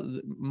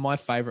 My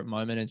favorite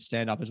moment in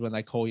stand-up is when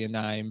they call your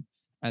name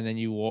and then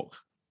you walk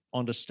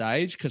onto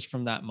stage, because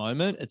from that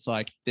moment, it's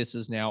like, this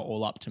is now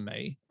all up to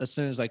me. As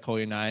soon as they call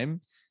your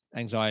name,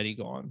 anxiety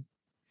gone.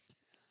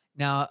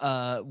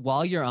 Now,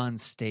 while you're on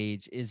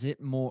stage,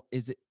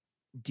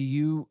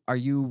 are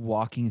you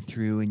walking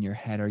through in your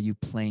head? Are you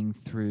playing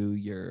through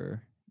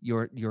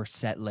your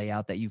set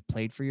layout that you've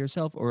played for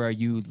yourself, or are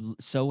you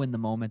so in the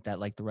moment that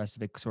the rest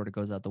of it sort of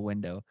goes out the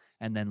window,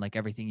 and then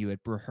everything you had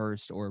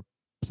rehearsed or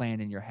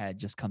planned in your head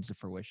just comes to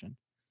fruition?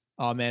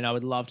 Oh man, I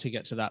would love to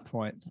get to that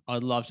point.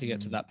 I'd love to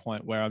get to that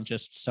point where I'm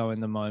just so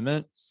in the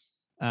moment.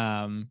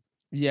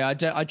 Yeah,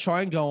 I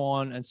try and go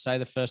on and say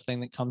the first thing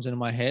that comes into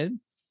my head,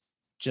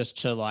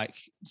 just to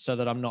so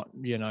that I'm not,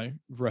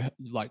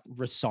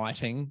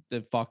 reciting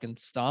the fucking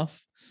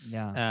stuff.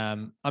 Yeah.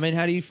 I mean,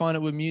 how do you find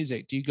it with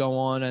music? Do you go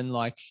on and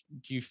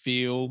do you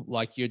feel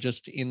like you're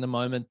just in the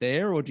moment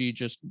there, or do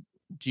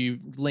you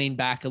lean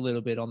back a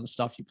little bit on the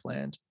stuff you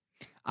planned?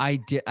 I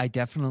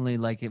definitely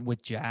like it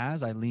with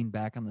jazz. I lean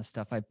back on the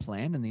stuff I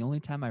planned, and the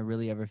only time I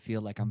really ever feel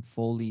like I'm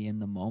fully in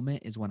the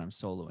moment is when I'm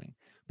soloing,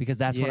 because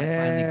that's when I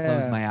finally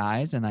close my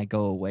eyes and I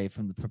go away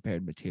from the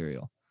prepared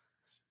material.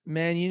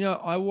 Man,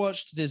 I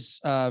watched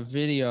this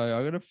video.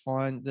 I got to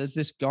find. There's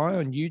this guy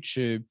on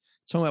YouTube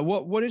talking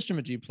about what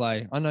instrument do you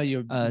play? I know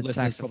your listeners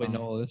saxophone. probably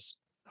know all this.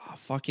 Oh,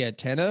 fuck yeah,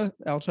 tenor,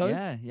 alto.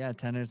 Yeah,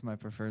 tenor is my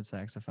preferred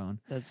saxophone.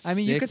 That's I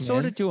mean, sick, you could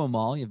sort man. of do them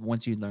all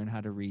once you learn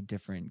how to read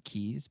different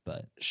keys,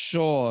 but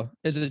sure.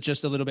 Is it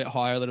just a little bit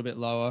higher, a little bit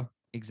lower?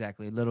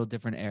 Exactly, a little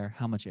different air.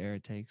 How much air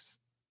it takes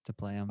to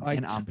play them,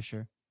 and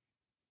embouchure.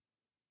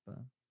 But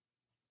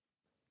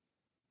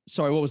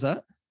sorry, what was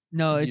that?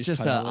 No, it's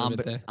just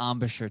a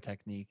embouchure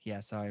technique. Yeah,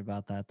 sorry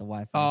about that. The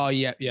Wi-Fi. Oh,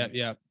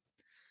 yeah.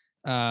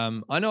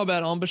 I know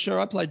about embouchure.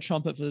 I played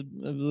trumpet for a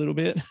little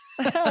bit.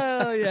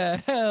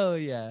 Hell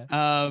yeah.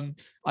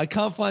 I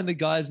can't find the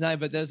guy's name,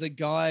 but there's a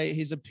guy.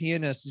 He's a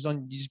pianist.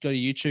 He's got a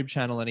YouTube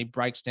channel and he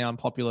breaks down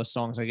popular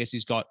songs. I guess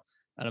he's got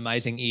an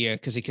amazing ear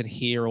because he can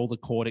hear all the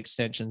chord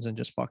extensions and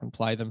just fucking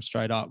play them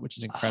straight up, which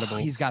is incredible.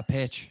 He's got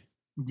pitch.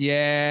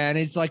 Yeah, and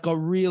it's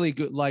got really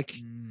good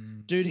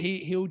dude,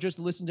 he'll just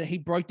listen to, he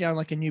broke down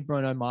a new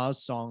Bruno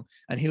Mars song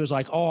and he was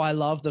like, oh, I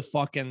love this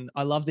 11,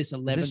 this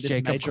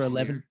major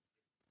 11.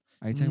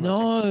 Are you talking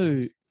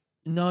about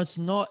No, it's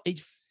not.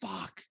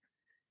 Fuck.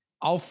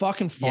 I'll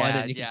fucking find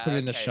it. You can put it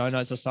in the show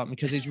notes or something,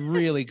 because he's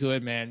really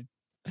good, man.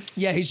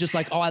 Yeah, he's just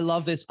like, oh, I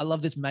love this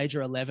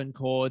major 11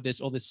 chord,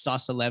 this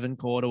sus 11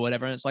 chord or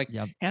whatever. And it's like,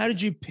 how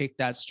did you pick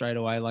that straight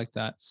away like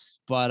that?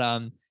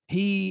 But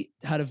he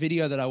had a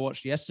video that I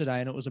watched yesterday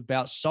and it was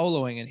about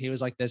soloing. And he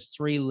was like, there's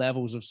 3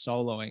 levels of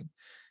soloing.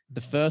 The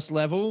first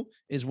level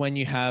is when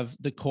you have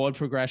the chord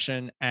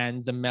progression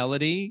and the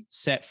melody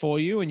set for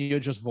you and you're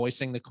just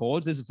voicing the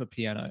chords. This is for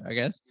piano, I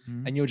guess.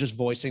 Mm-hmm. And you're just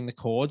voicing the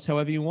chords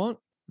however you want.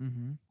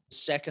 Mm-hmm.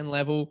 Second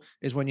level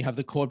is when you have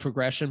the chord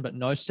progression, but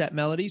no set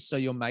melody. So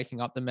you're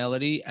making up the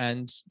melody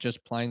and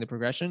just playing the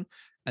progression.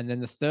 And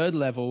then the third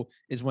level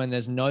is when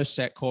there's no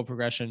set chord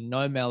progression,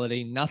 no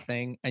melody,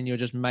 nothing. And you're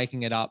just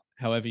making it up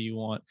however you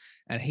want.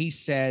 And he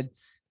said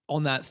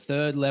on that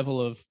third level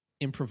of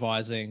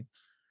improvising,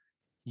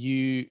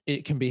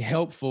 it can be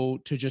helpful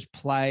to just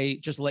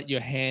let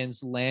your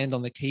hands land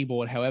on the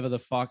keyboard however the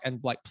fuck,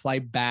 and play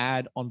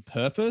bad on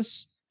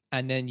purpose,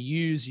 and then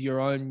use your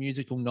own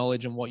musical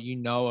knowledge and what you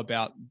know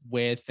about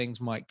where things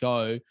might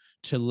go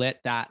to let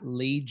that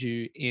lead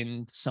you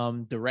in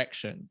some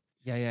direction.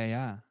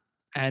 Yeah.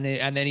 And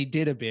then he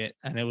did a bit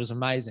and it was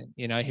amazing.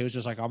 He was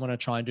just like, I'm going to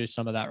try and do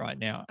some of that right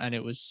now. And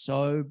it was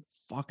so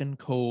fucking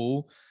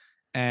cool.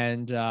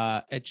 And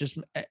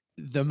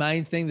the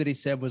main thing that he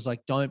said was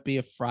don't be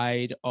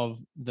afraid of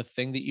the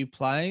thing that you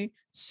play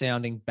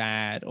sounding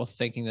bad or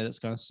thinking that it's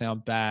going to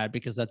sound bad,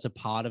 because that's a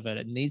part of it.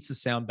 It needs to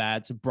sound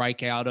bad to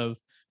break out of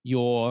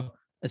your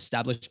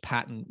established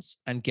patterns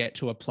and get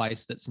to a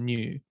place that's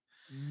new.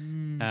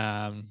 Mm,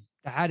 Um,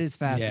 that is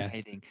yeah,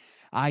 fascinating.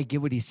 I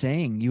get what he's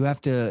saying. You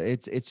have to,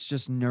 it's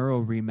just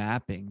neuro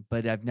remapping,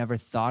 but I've never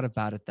thought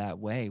about it that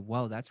way.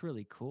 Wow, that's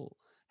really cool.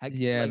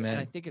 yeah, Like, and I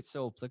man. think it's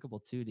so applicable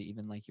too to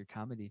even like your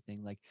comedy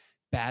thing. Like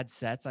bad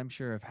sets, I'm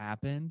sure have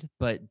happened,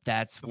 but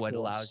that's Of what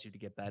allows course. you to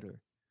get better.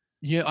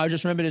 Yeah, I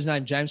just remembered his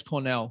name, James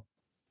Cornell.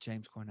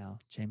 James Cornell.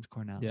 James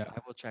Cornell. Yeah, I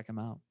will check him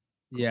out.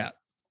 Cool. yeah.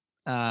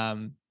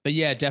 But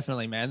yeah,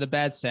 definitely, man. The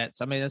bad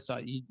sets. I mean, that's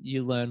like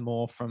you learn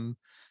more from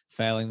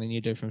failing than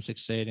you do from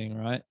succeeding,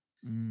 right?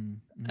 And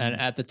Mm.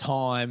 at the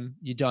time,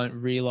 you don't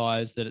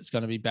realize that it's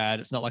going to be bad.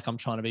 It's not like I'm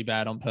trying to be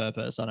bad on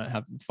purpose. I don't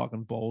have the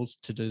fucking balls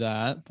to do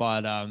that.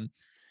 But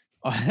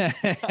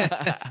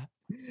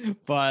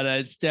but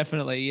it's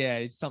definitely,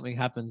 yeah, something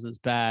happens that's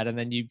bad, and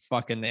then you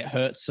fucking, it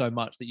hurts so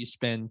much that you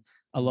spend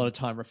a lot of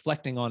time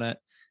reflecting on it,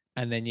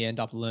 and then you end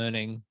up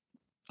learning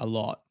a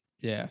lot.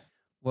 Yeah.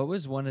 What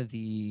was one of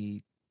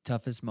the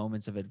toughest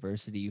moments of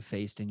adversity you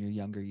faced in your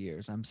younger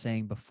years? I'm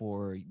saying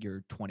before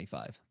you're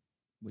 25.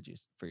 Would you,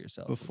 for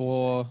yourself, would you say?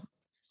 Before,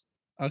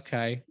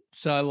 okay,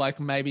 so like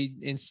maybe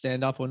in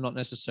stand up or not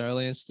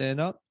necessarily in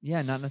stand up.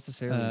 Yeah, not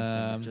necessarily in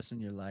stand up, Um, just in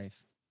your life.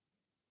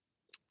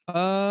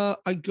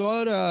 I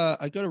got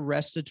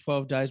arrested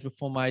 12 days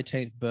before my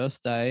 18th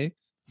birthday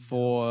No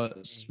for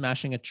way.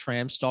 smashing a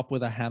tram stop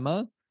with a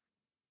hammer.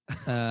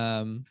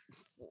 Um,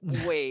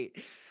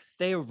 Wait,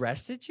 they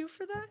arrested you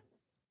for that?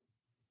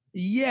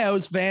 yeah, it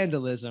was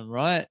vandalism,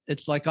 right?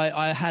 It's like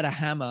I had a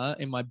hammer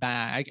in my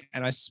bag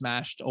and I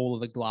smashed all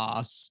of the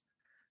glass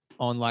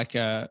on like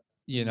a,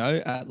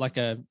 like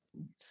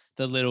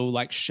the little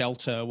like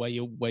shelter where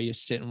you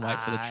sit and wait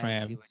for the I see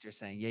tram. what you're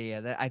saying. Yeah,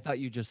 yeah. I thought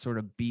you just sort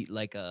of beat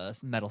like a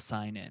metal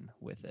sign in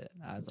with it.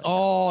 I was like,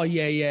 Oh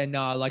yeah, yeah,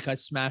 no, like I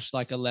smashed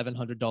like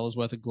 $1,100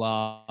 worth of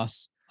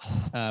glass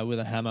with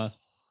a hammer.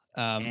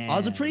 I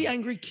was a pretty man.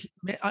 angry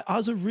man. I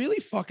was a really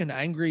fucking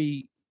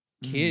angry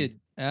Mm. kid.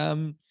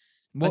 I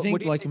What think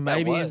do you like think that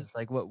maybe was?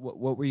 Like what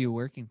were you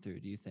working through,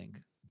 do you think?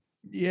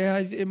 yeah,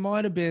 it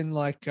might have been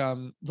like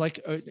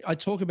I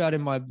talk about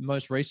in my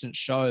most recent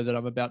show that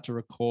I'm about to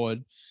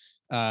record.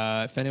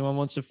 If anyone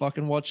wants to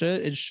fucking watch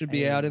it, it should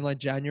be out Hey, in like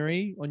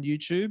January on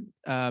YouTube.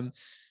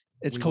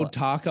 It's we called will.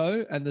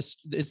 Taco, and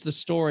it's the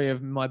story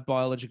of my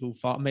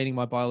meeting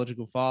my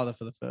biological father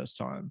for the first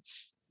time.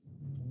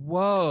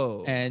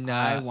 Whoa. And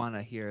I want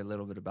to hear a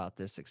little bit about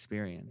this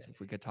experience if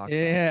we could talk about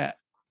it. yeah,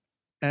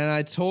 and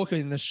I talk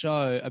in the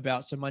show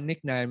about, so my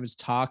nickname is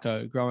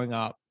Taco growing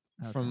up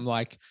Okay. from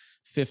like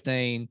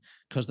 15,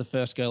 because the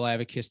first girl I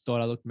ever kissed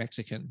thought I looked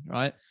Mexican,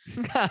 right?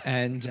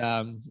 And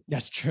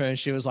that's true. And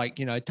she was like,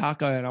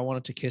 Taco, and I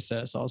wanted to kiss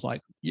her. So I was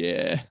like,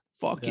 yeah,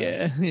 fuck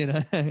Yeah.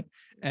 yeah,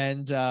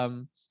 And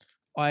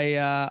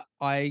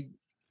I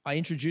I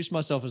introduced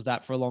myself as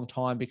that for a long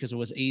time because it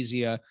was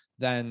easier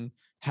than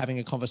having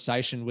a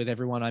conversation with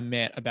everyone I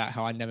met about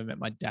how I never met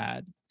my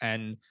dad.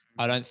 And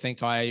I don't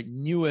think I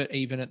knew it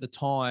even at the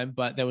time,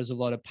 but there was a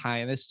lot of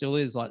pain. There still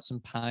is like some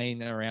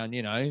pain around,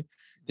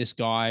 this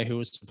guy who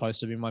was supposed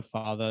to be my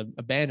father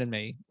abandoned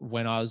me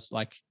when I was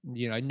like,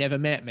 never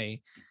met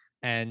me.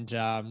 And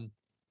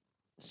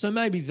so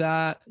maybe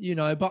that,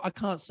 but I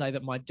can't say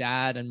that my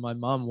dad and my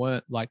mum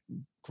weren't like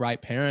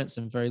great parents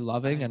and very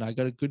loving. I And I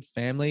got a good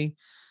family.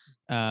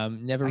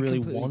 Never I really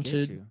completely get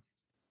wanted. you.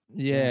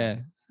 Yeah.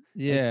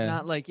 Yeah. It's Yeah.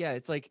 not like, yeah,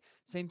 it's like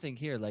same thing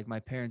here. Like my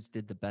parents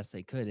did the best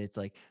they could. It's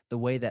like the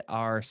way that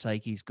our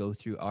psyches go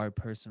through our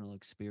personal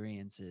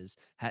experiences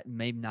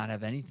may not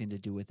have anything to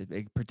do with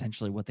it,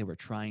 potentially what they were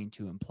trying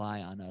to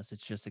imply on us.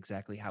 It's just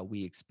exactly how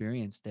we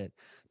experienced it.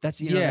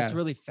 That's Yeah.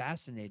 really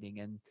fascinating.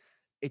 And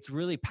it's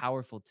really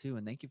powerful too.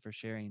 And thank you for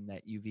sharing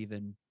that you've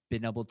even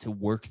been able to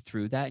work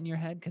through that in your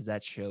head, because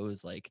that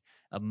shows like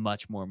a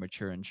much more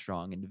mature and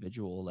strong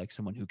individual, like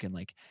someone who can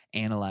like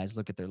analyze,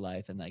 look at their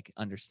life and like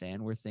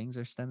understand where things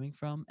are stemming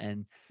from.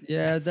 And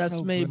Yeah. that's That's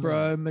so me, brilliant.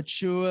 bro.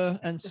 Mature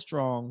and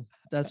strong.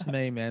 That's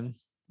me, man.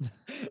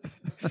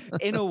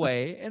 In a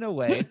way.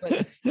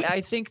 But I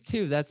think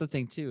too, that's the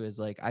thing too, is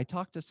like I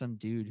talked to some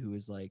dude who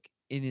was like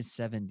in his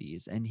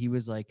 70s, and he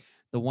was like,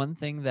 the one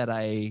thing that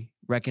I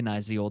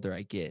recognize the older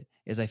I get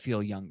is I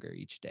feel younger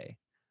each day.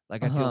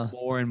 Like I feel Uh-huh.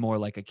 more and more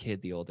like a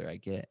kid the older I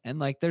get. And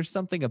like there's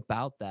something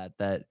about that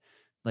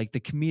like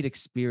the comedic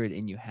spirit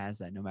in you has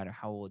that no matter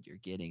how old you're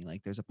getting.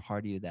 Like there's a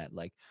part of you that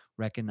like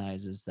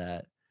recognizes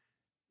that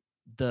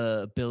the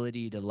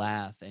ability to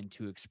laugh and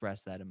to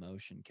express that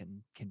emotion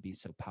can be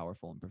so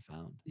powerful and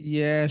profound.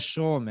 Yeah,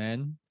 sure,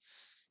 man.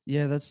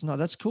 Yeah,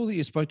 that's cool that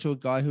you spoke to a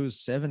guy who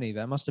was 70.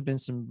 That must have been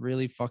some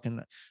really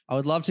fucking, I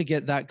would love to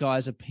get that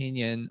guy's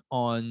opinion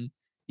on,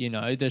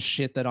 the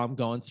shit that I'm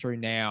going through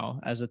now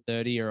as a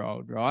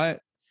 30-year-old, right?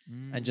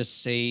 And Mm,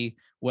 just see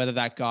whether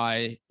that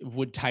guy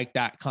would take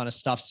that kind of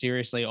stuff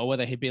seriously, or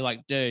whether he'd be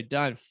like, dude,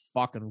 don't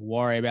fucking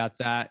worry about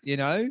that.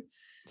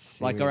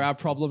 Like, are our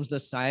seriously. problems the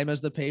same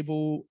as the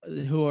people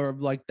who are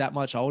like that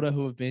much older,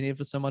 who have been here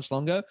for so much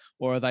longer?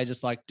 Or are they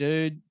just like,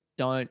 dude,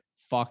 don't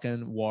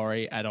fucking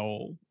worry at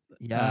all?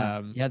 Yeah.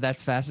 Um, Yeah,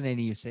 that's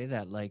fascinating you say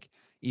that. Like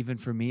even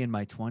for me in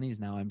my 20s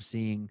now, I'm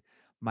seeing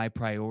my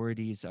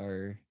priorities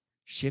are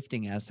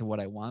shifting as to what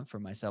I want for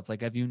myself.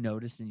 Like, have you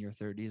noticed in your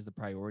 30s the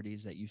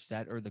priorities that you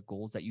set or the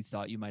goals that you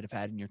thought you might have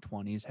had in your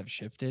 20s have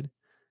shifted?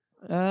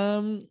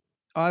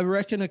 I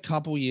reckon a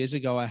couple years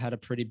ago I had a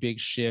pretty big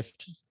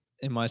shift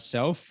in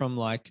myself from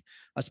like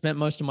I spent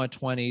most of my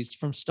 20s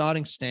from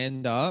starting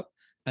stand up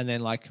and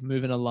then like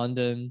moving to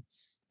London,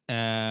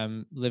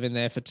 living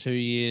there for 2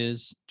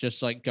 years,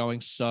 just like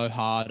going so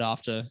hard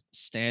after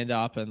stand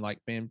up and like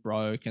being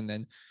broke, and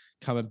then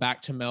coming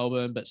back to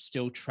Melbourne, but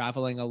still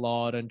traveling a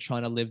lot and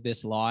trying to live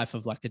this life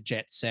of like a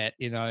jet set,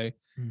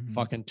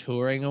 fucking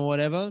touring or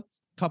whatever.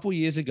 Couple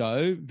years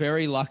ago,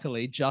 very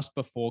luckily, just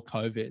before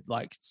COVID,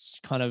 like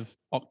kind of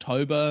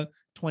October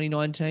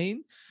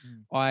 2019,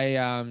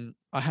 I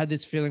had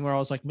this feeling where I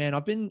was like, man,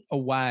 I've been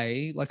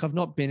away, like I've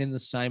not been in the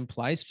same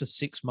place for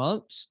 6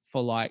 months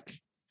for like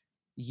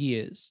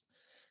years,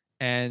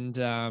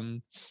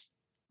 and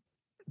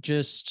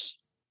just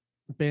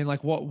being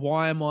like,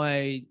 what am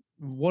I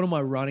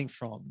running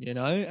from,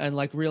 and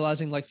like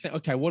realizing like,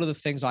 okay, what are the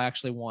things I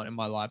actually want in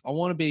my life? I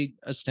want to be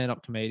a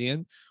stand-up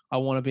comedian, I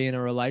want to be in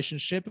a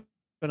relationship,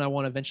 and I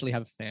want to eventually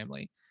have a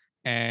family.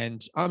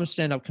 And I'm a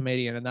stand-up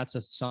comedian, and that's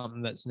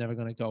something that's never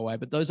going to go away.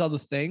 But those other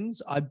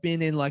things, I've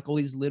been in like all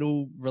these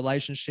little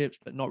relationships,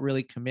 but not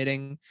really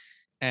committing.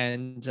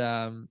 And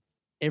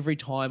every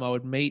time I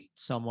would meet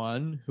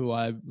someone who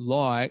I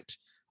liked,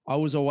 I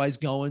was always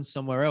going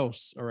somewhere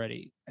else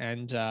already.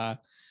 And I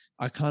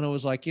kind of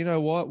was like, you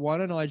know what? Why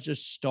don't I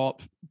just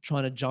stop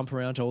trying to jump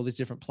around to all these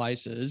different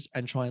places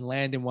and try and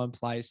land in one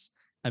place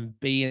and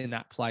be in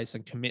that place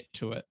and commit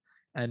to it?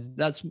 And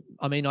that's,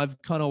 I mean, I've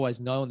kind of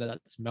always known that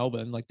that's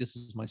Melbourne, like this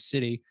is my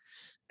city.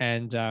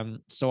 And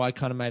so I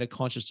kind of made a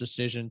conscious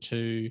decision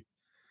to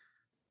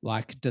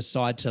like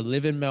decide to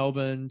live in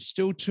Melbourne,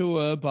 still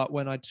tour, but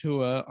when I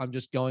tour, I'm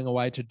just going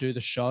away to do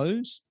the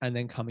shows and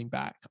then coming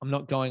back. I'm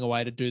not going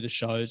away to do the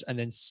shows and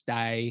then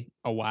stay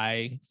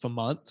away for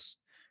months.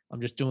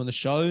 I'm just doing the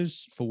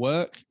shows for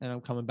work and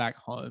I'm coming back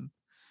home.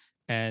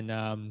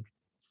 And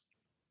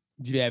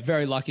yeah,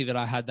 very lucky that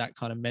I had that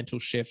kind of mental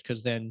shift,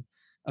 because then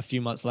a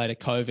few months later,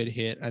 COVID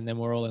hit, and then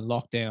we're all in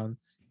lockdown.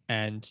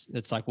 And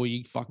it's like, well,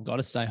 you fucking got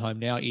to stay home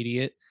now,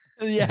 idiot.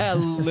 Yeah,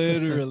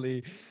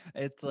 literally.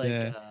 It's like,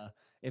 Yeah.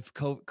 if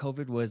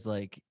COVID was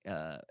like,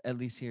 at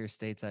least here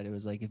stateside, it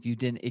was like,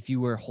 if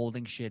you were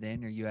holding shit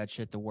in or you had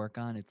shit to work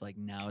on, it's like,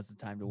 now is the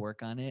time to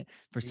work on it.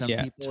 For some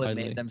Yeah, people, it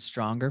made them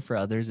stronger. For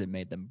others, it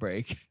made them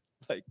break.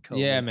 Like COVID.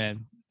 Yeah,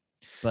 man.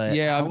 But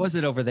yeah, how was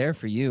it over there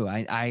for you?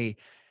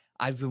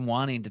 I've been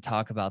wanting to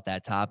talk about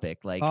that topic.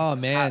 Like, oh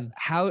man,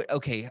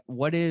 okay,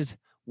 what is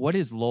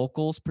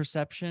locals'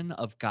 perception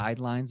of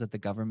guidelines that the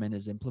government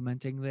is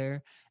implementing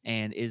there?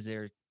 And is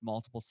there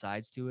multiple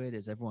sides to it?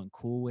 Is everyone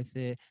cool with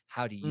it?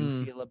 How do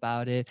you feel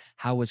about it?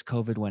 How was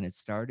COVID when it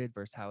started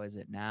versus how is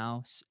it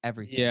now?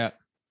 Everything. Yeah.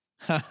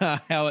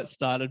 How it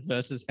started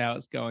versus how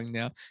it's going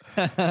now.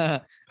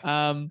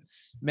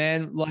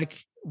 Man,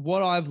 like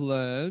what I've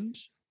learned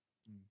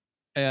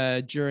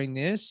during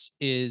this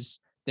is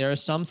there are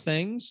some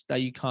things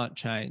that you can't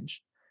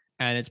change,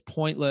 and it's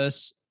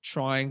pointless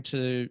trying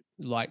to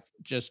like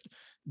just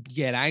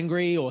get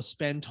angry or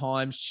spend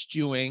time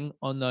stewing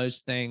on those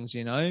things,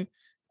 it's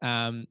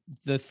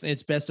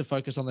best to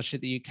focus on the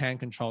shit that you can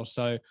control.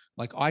 So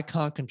like I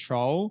can't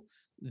control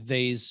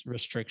these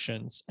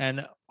restrictions,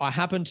 and I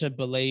happen to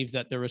believe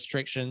that the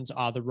restrictions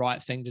are the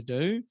right thing to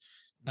do.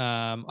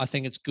 I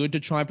think it's good to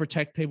try and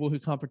protect people who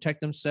can't protect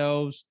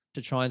themselves,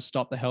 to try and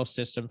stop the health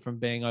system from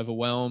being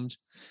overwhelmed.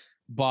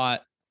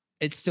 But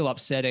it's still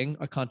upsetting.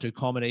 I can't do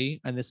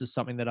comedy, and this is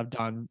something that I've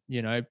done,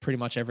 pretty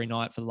much every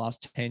night for the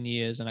last 10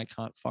 years, and I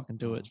can't fucking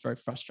do it. It's very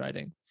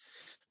frustrating.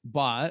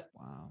 But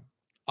wow,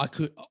 I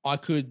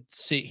could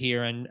sit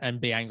here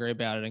and be angry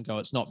about it and go,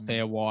 it's not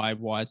fair.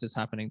 Why is this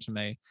happening to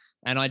me?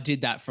 And I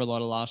did that for a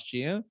lot of last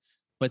year.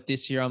 But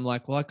this year I'm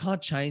like, well, I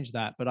can't change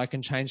that, but I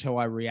can change how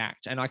I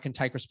react, and I can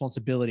take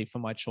responsibility for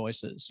my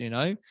choices,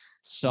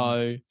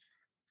 So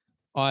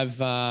I've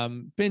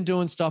been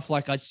doing stuff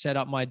like I set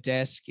up my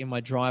desk in my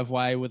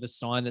driveway with a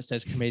sign that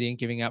says comedian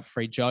giving out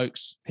free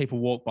jokes. People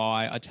walk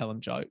by, I tell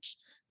them jokes.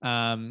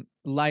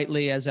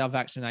 Lately, as our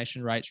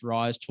vaccination rates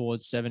rise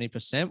towards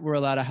 70%, we're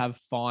allowed to have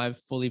 5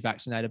 fully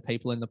vaccinated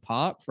people in the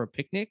park for a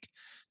picnic.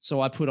 So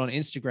I put on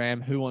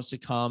Instagram, who wants to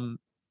come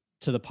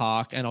to the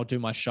park and I'll do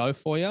my show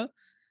for you,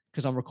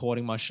 because I'm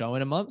recording my show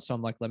in a month. So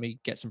I'm like, let me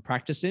get some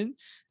practice in.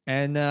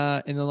 And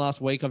in the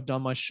last week, I've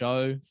done my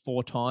show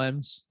 4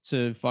 times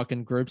to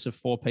fucking groups of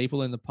 4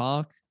 people in the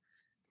park.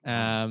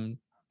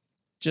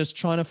 Just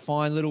trying to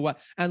find little way.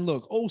 And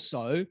look,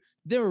 also,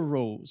 there are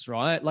rules,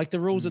 right? Like the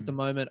rules at the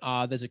moment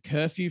are there's a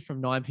curfew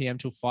from 9 p.m.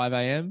 till 5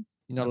 a.m.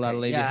 You're not allowed to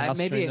leave your house.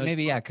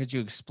 Maybe. Yeah. Could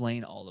you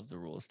explain all of the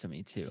rules to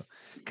me too?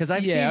 Because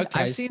I've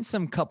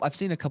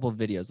seen a couple of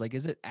videos. Like,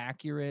 is it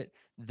accurate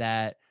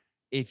that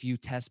if you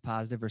test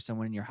positive or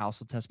someone in your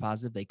household tests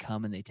positive, they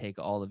come and they take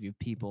all of your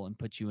people and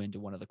put you into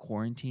one of the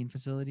quarantine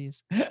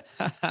facilities? No,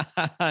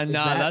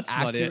 that's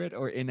not it. Accurate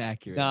or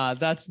inaccurate? Nah,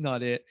 that's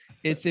not it.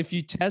 It's if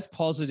you test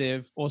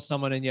positive or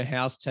someone in your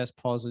house tests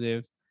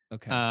positive.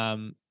 Okay.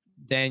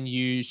 then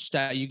you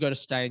got to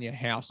stay in your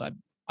house.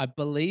 I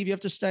believe you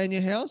have to stay in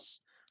your house.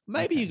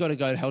 Maybe you got to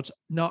go to hotel.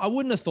 No, I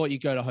wouldn't have thought you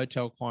go to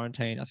hotel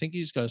quarantine. I think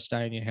you just got to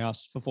stay in your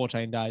house for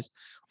 14 days.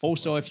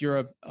 Also, if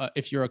you're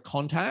a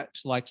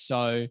contact, like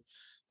so,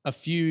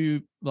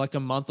 a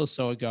month or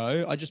so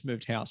ago, I just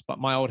moved house, but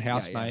my old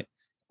housemate,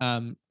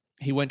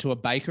 he went to a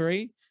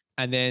bakery,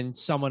 and then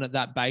someone at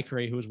that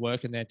bakery who was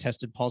working there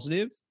tested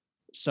positive.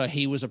 So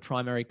he was a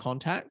primary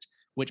contact,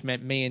 which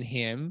meant me and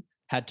him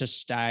had to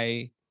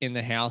stay in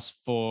the house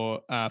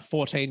for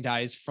 14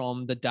 days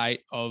from the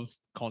date of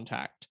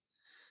contact.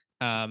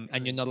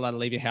 And you're not allowed to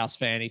leave your house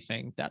for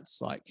anything. That's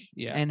like,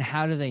 yeah. And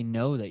how do they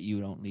know that you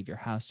don't leave your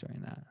house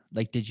during that?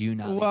 Like, did you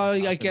not?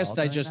 Well, I guess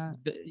they just,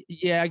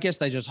 I guess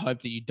they just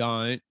hope that you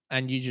don't,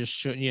 and you just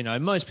should,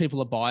 most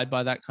people abide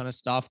by that kind of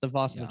stuff. The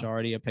vast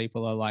majority of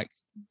people are like,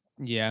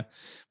 yeah.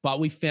 But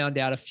we found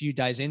out a few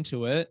days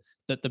into it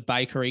that the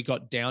bakery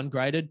got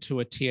downgraded to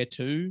a tier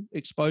 2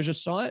 exposure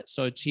site.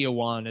 So tier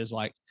 1 is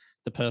like,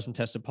 the person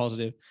tested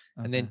positive.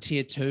 And then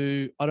tier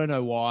 2, I don't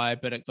know why,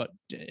 but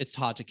it's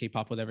hard to keep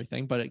up with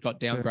everything, but it got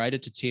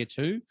downgraded to tier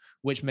 2,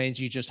 which means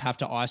you just have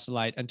to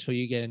isolate until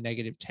you get a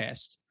negative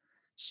test.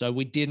 So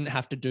we didn't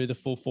have to do the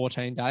full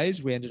 14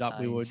 days. We ended up,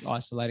 we were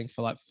isolating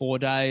for like 4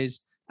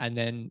 days, and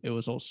then it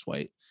was all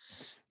sweet.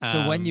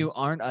 So when you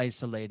aren't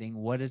isolating,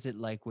 what is it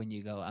like when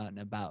you go out and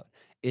about?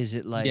 Is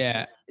it like,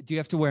 do you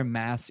have to wear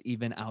masks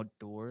even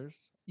outdoors?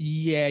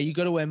 Yeah, you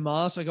got to wear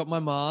masks. I got my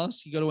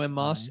mask. You got to wear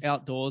masks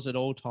outdoors at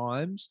all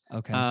times.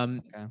 Okay.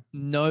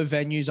 No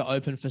venues are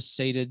open for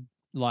seated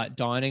like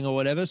dining or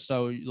whatever.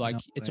 So like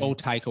it's all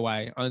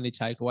takeaway, only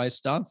takeaway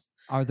stuff.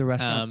 Are the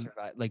restaurants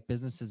like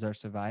businesses are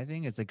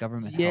surviving? Is the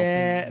government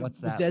helping? What's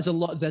that? There's a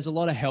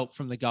lot of help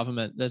from the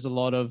government. There's a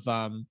lot of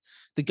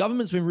the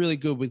government's been really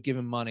good with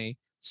giving money.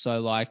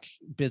 So like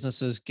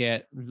businesses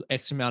get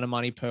X amount of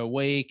money per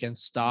week, and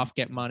staff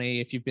get money.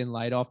 If you've been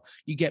laid off,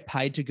 you get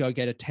paid to go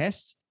get a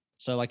test.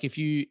 So like if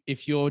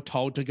you're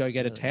told to go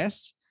get a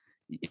test,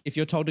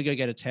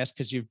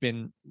 because you've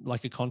been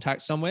like a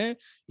contact somewhere,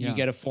 you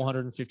get a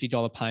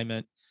 $450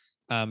 payment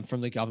from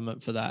the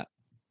government for that.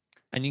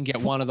 And you can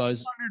get one of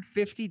those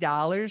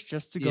 $450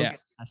 just to go get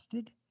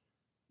tested.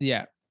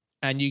 Yeah.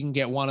 And you can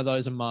get one of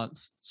those a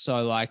month.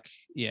 So like,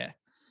 yeah.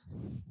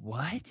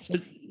 What? So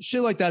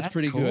shit like that's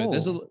pretty cool. good.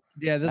 There's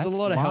a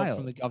lot of help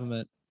from the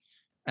government.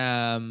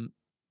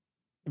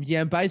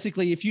 Yeah,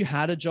 basically, if you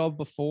had a job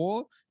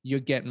before, you're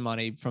getting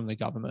money from the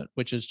government,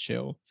 which is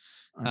chill.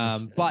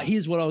 But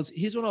here's what I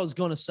was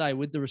going to say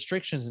with the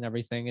restrictions and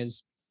everything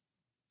is,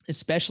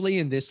 especially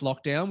in this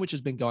lockdown, which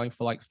has been going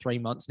for like 3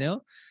 months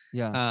now.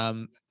 Yeah.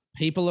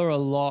 People are a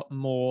lot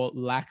more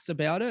lax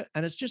about it,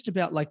 and it's just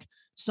about like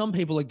some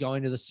people are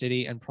going to the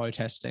city and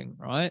protesting,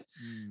 right?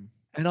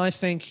 And I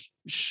think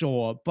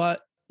sure,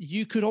 but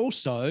you could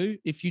also,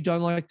 if you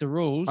don't like the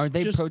rules, are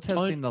they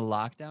protesting the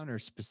lockdown or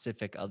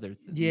specific other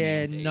things?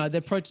 Yeah, no,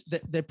 they're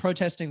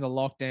protesting the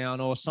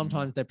lockdown, or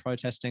sometimes they're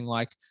protesting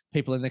like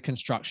people in the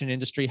construction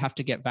industry have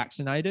to get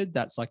vaccinated.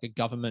 That's like a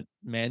government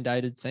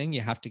mandated thing.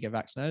 You have to get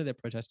vaccinated. They're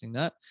protesting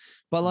that.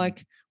 But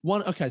like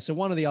one of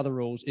the other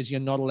rules is you're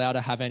not allowed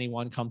to have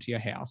anyone come to your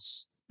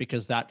house,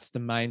 because that's the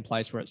main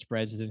place where it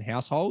spreads, is in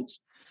households.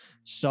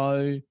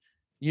 So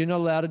you're not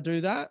allowed to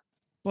do that.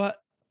 But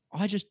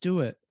I just do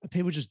it.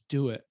 People just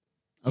do it.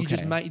 You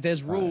just make,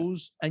 there's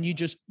rules, and you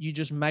just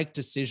make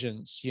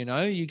decisions,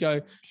 you go,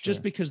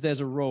 just because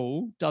there's a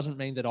rule doesn't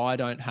mean that I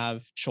don't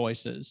have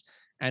choices.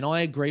 And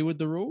I agree with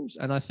the rules.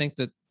 And I think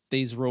that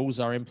these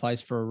rules are in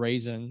place for a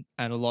reason.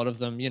 And a lot of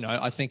them,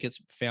 I think it's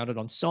founded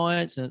on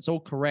science and it's all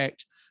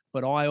correct.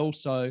 But I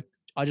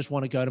just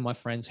want to go to my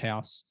friend's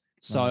house.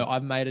 So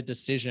I've made a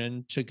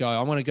decision to go,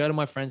 I want to go to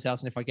my friend's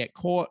house. And if I get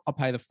caught, I'll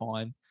pay the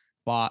fine.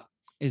 But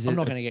I'm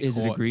not going to get caught. Is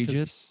it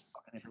egregious?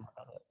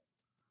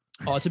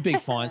 Oh, it's a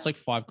big fine. It's like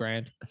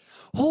 $5,000.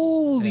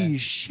 Holy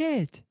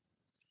shit.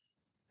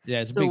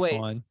 Yeah, it's a big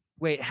fine.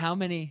 Wait, wait,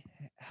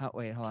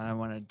 hold on. I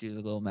want to do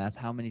the little math.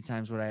 How many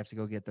times would I have to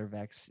go get their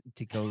vax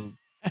to go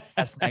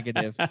test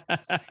negative?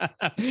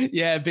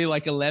 Yeah, it'd be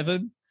like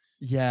 11.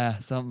 Yeah,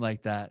 something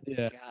like that.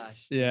 Yeah.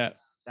 Gosh. Yeah.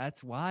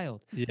 That's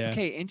wild. Yeah.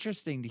 Okay,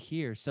 interesting to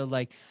hear. So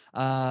like,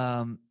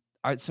 are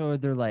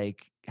there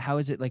like, how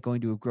is it like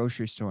going to a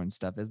grocery store and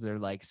stuff? Is there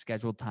like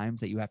scheduled times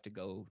that you have to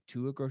go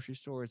to a grocery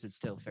store? Is it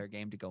still fair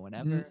game to go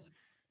whenever?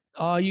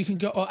 Oh, you can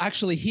go. Oh,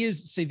 actually,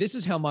 this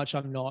is how much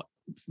I'm not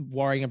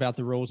worrying about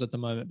the rules at the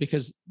moment,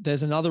 because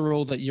there's another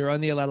rule that you're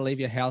only allowed to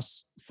leave your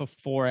house for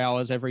 4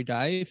 hours every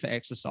day for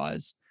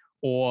exercise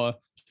or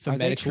for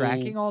medical. Are they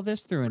tracking all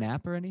this through an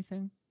app or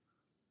anything?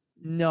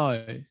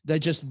 No,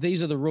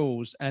 these are the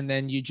rules. And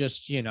then you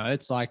just,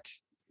 it's like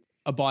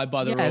abide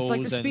by the rules. Yeah, it's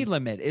like the speed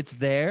limit. It's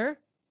there.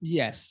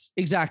 Yes,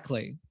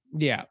 exactly.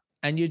 Yeah.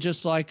 And you're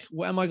just like,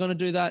 well, am I going to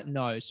do that?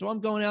 No. So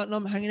I'm going out and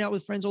I'm hanging out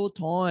with friends all the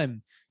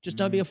time. Just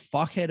don't be a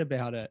fuckhead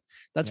about it.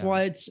 That's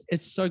why it's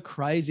so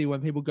crazy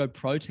when people go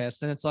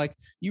protest. And it's like,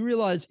 you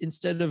realize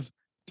instead of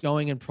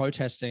going and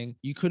protesting,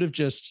 you could have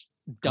just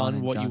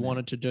done what you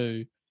wanted to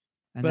do.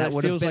 And that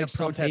would have been a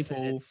protest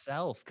in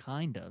itself,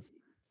 kind of.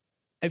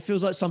 it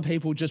feels like some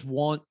people just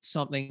want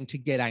something to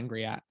get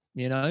angry at,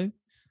 you know?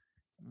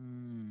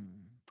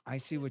 I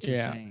see what you're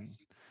saying.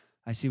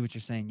 I see what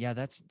you're saying. Yeah,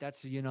 that's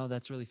that's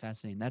really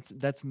fascinating.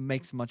 That's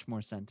makes much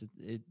more sense.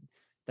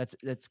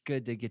 That's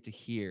good to get to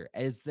hear.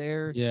 Is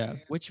there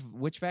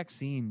which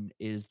vaccine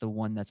is the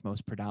one that's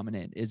most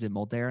predominant? Is it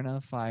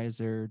Moderna,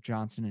 Pfizer,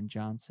 Johnson and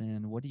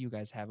Johnson? What do you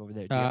guys have over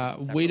there?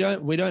 We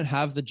don't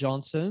have the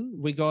Johnson.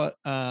 We got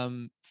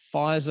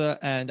Pfizer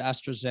and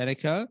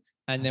AstraZeneca,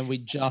 and then we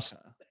just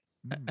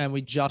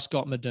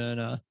got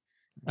Moderna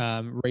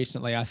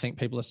recently. I think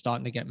people are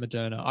starting to get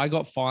Moderna. I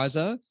got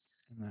Pfizer.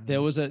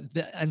 There was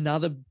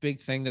another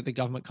big thing that the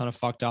government kind of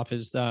fucked up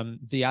is the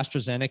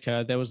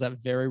AstraZeneca. There was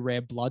that very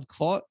rare blood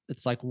clot.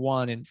 It's like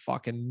 1 in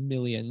fucking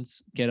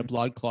millions get a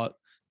blood clot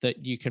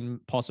that you can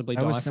possibly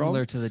die from. That was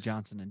similar to the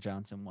Johnson and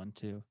Johnson one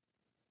too.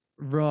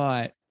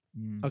 Right.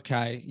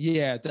 Okay.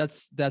 Yeah,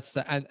 that's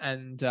the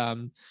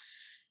and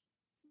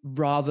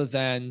rather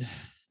than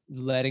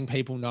letting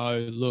people know,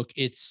 look,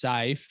 it's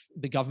safe,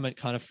 the government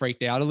kind of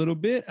freaked out a little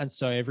bit, and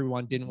so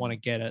everyone didn't want to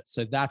get it.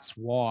 So that's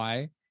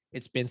why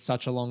it's been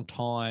such a long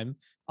time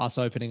us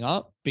opening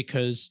up,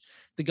 because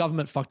the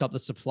government fucked up the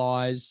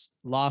supplies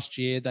last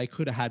year. They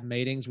could have had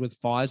meetings with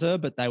Pfizer,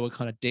 but they were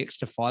kind of dicks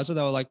to Pfizer.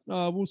 They were like,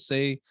 oh, we'll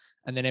see.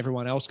 And then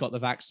everyone else got the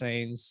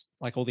vaccines,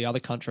 like all the other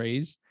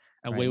countries,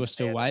 and we were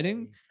still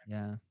waiting.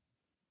 Yeah.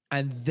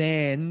 And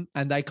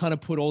they kind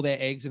of put all their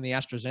eggs in the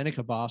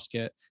AstraZeneca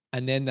basket.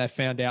 And then they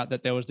found out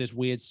that there was this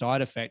weird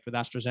side effect with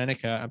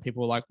AstraZeneca, and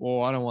people were like,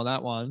 well, I don't want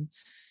that one.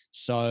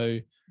 So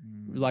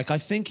like, I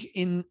think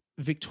in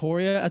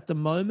Victoria at the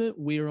moment,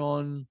 we're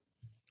on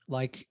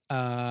like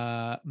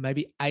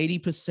maybe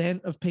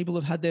 80% of people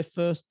have had their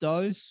first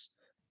dose,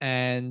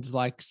 and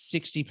like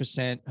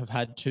 60% have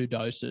had 2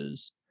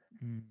 doses.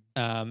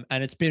 And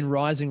it's been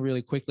rising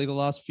really quickly the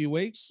last few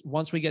weeks.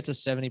 Once we get to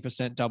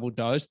 70% double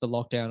dose, the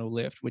lockdown will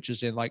lift, which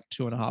is in like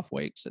 2.5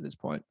 weeks at this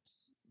point.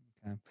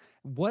 Okay.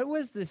 What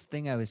was this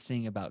thing I was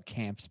seeing about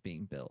camps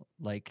being built,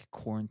 like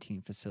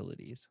quarantine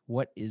facilities?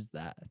 What is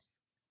that?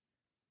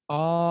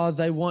 Oh,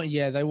 they want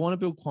to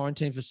build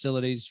quarantine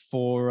facilities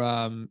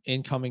for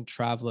incoming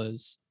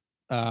travelers.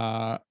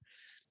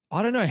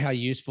 I don't know how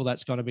useful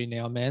that's going to be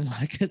now, man.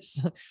 Like,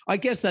 I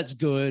guess that's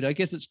good. I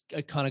guess it's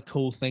a kind of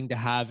cool thing to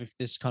have if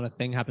this kind of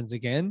thing happens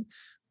again.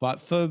 But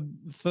for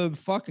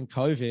fucking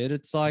COVID,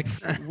 it's like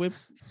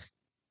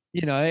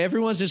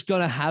everyone's just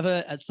going to have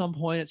it at some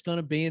point. It's going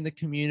to be in the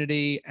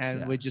community,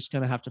 and we're just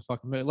going to have to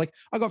fucking move. Like,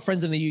 I got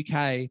friends in the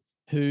UK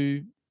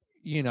who,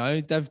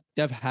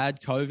 they've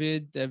had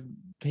COVID.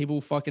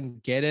 People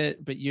fucking get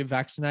it, but you're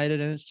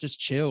vaccinated and it's just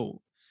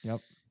chill.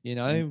 Yep.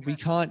 We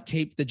can't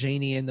keep the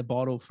genie in the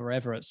bottle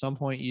forever. At some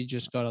point, you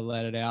just got to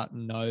let it out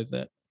and know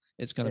that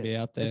it's going to be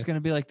out there. It's going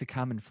to be like the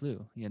common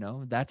flu,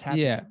 that's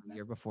happened the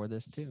year before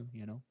this too,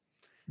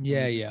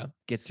 Yeah.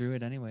 Get through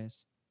it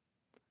anyways.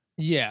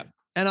 Yeah.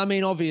 And I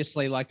mean,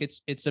 obviously, like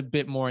it's a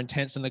bit more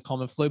intense than the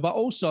common flu, but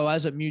also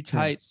as it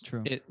mutates,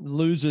 True. it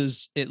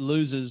loses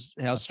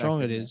how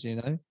strong it is,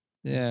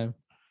 Yeah.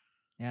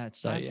 Yeah.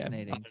 It's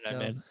fascinating.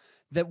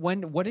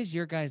 What is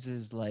your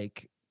guys's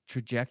like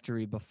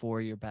trajectory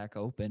before you're back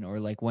open, or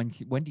like when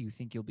do you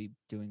think you'll be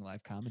doing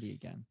live comedy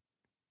again?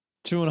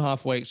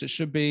 2.5 weeks. It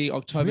should be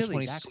October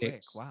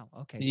 26th. Wow.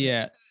 Okay.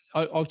 Yeah.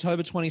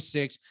 October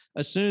 26th.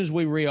 As soon as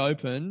we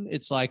reopen,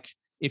 it's like,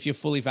 if you're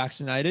fully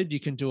vaccinated, you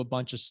can do a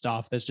bunch of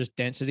stuff. There's just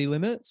density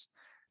limits.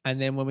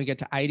 And then when we get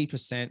to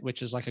 80%,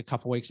 which is like a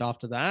couple of weeks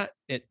after that,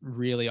 it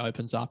really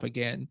opens up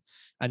again.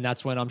 And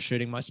that's when I'm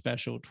shooting my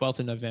special, 12th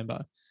of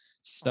November.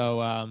 So,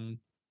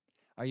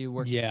 are you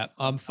working? Yeah,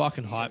 I'm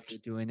fucking hyped. You're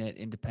doing it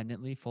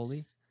independently,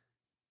 fully?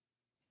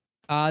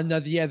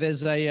 No, yeah,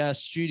 there's a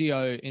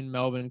studio in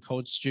Melbourne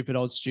called Stupid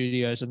Old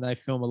Studios, and they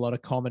film a lot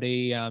of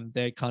comedy.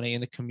 They're kind of in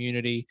the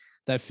community.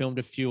 They've filmed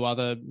a few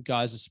other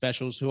guys'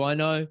 specials who I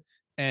know.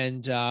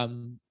 And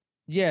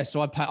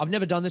so I've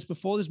never done this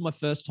before. This is my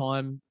first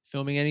time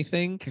filming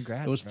anything.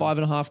 Congrats. It was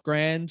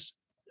 $5,500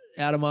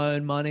 out of my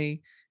own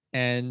money.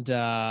 And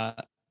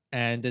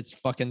it's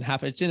fucking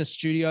happen. It's in a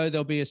studio.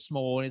 There'll be it's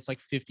like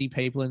 50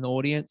 people in the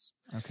audience.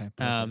 Okay.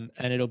 And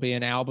it'll be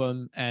an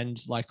album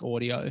and like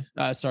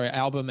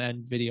album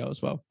and video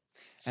as well.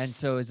 And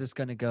so is this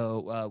going to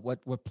go,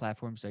 what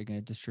platforms are you going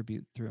to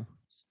distribute through?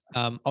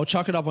 I'll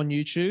chuck it up on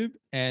YouTube,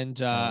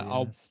 and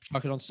I'll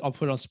put it on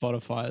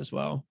Spotify as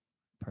well.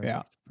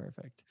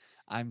 Perfect.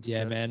 I'm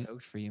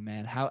stoked for you,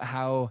 man.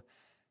 How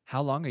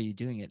long are you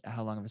doing it?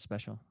 How long of a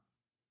special?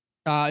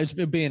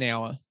 It'll be an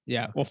hour,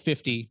 or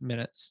 50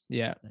 minutes,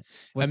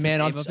 What's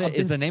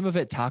the name of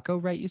it Taco,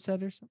 right? You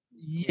said or something?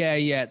 Yeah,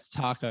 it's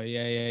Taco.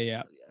 Yeah.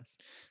 Yes.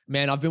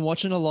 Man, I've been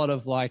watching a lot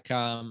of do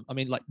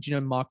you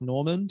know Mark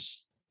Normand?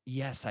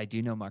 Yes, I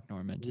do know Mark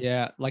Normand.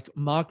 Yeah, like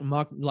Mark,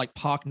 like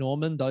Park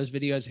Norman, those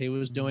videos he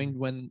was doing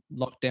when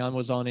lockdown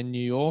was on in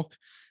New York.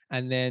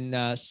 And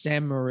then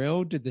Sam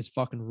Morril did this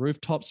fucking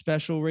rooftop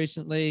special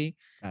recently.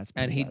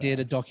 And he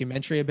did a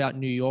documentary about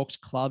New York's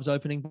clubs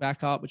opening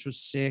back up, which was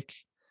sick.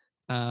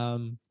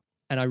 And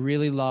And I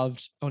really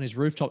loved on his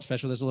rooftop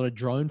special, there's a lot of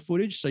drone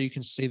footage. So you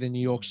can see the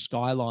New York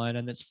skyline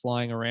and it's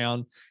flying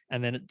around,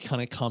 and then it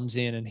kind of comes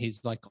in and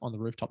he's like on the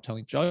rooftop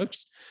telling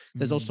jokes.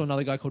 There's also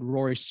another guy called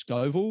Rory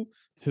Scovel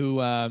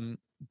who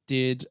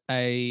did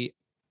a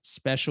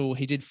special.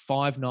 He did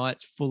 5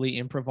 nights fully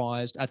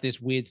improvised at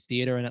this weird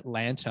theater in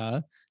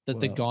Atlanta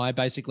that the guy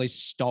basically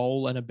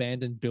stole an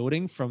abandoned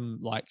building from,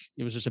 like,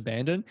 it was just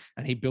abandoned,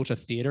 and he built a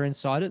theater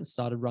inside it and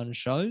started running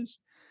shows.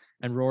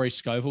 And Rory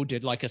Scovel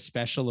did like a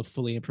special of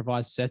fully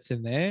improvised sets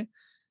in there.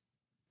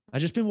 I've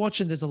just been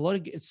watching. There's a lot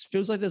of, it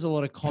feels like there's a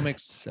lot of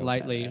comics So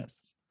lately. badass.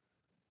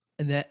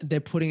 And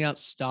they're putting out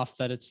stuff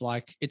that it's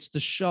like, it's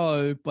the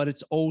show, but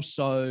it's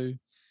also,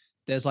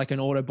 there's like an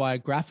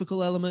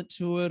autobiographical element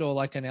to it, or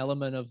like an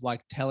element of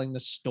like telling the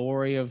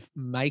story of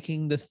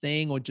making the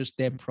thing, or just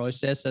their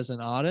process as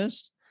an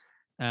artist.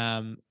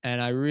 And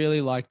I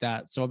really like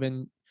that. So I've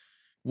been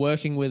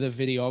working with a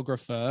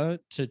videographer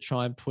to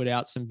try and put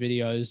out some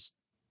videos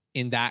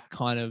in that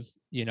kind of,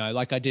 you know,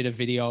 like I did a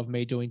video of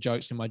me doing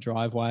jokes in my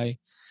driveway.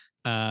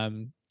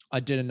 I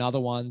did another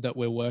one that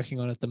we're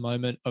working on at the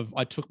moment of,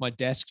 I took my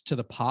desk to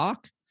the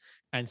park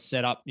and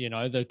set up, you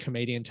know, the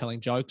comedian telling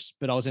jokes,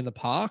 but I was in the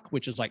park,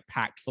 which is like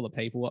packed full of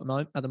people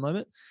at the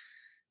moment.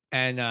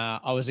 And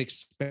I was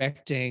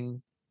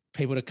expecting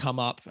people to come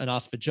up and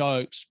ask for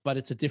jokes, but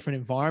it's a different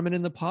environment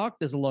in the park.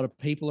 There's a lot of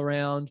people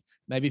around.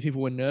 Maybe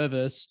people were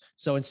nervous.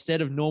 So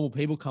instead of normal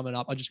people coming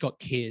up, I just got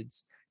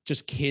kids.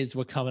 Just kids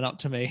were coming up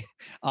to me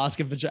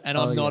asking for jokes. And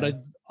I'm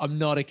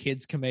not a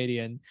kids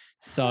comedian.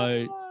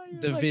 So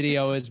the like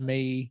video is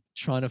me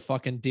trying to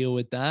fucking deal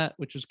with that,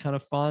 which was kind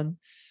of fun.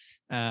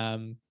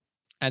 And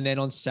then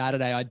on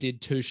Saturday, I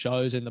did 2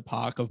 shows in the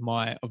park of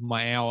my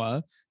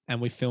hour, and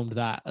we filmed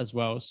that as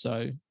well.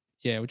 So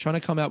yeah, we're trying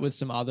to come out with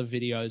some other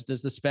videos.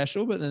 There's the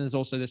special, but then there's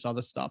also this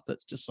other stuff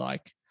that's just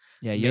like,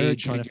 yeah, you're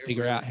trying to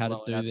figure out how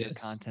to do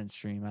this content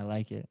stream. I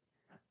like it.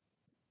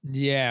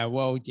 Yeah,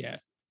 well, yeah,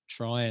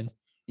 trying.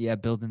 Yeah,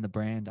 building the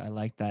brand. I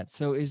like that.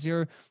 So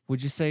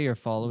would you say your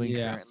following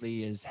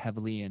currently is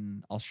heavily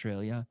in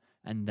Australia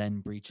and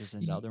then breaches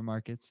into other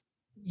markets?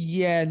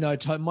 Yeah, no,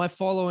 my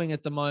following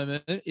at the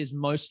moment is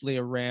mostly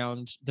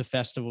around the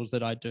festivals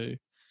that I do.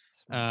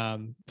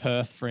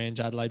 Perth Fringe,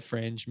 Adelaide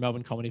Fringe,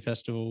 Melbourne Comedy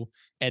Festival,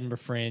 Edinburgh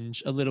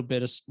Fringe, a little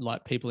bit of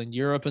like people in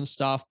Europe and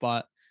stuff,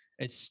 but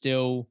it's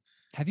still.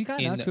 Have you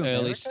gotten out to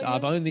America?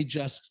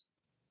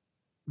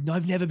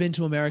 I've never been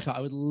to America. I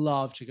would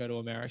love to go to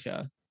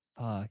America.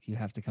 Fuck, you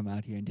have to come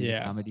out here and do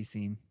the comedy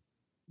scene.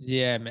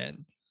 Yeah,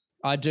 man.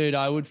 I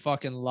would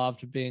fucking love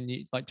to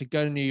be to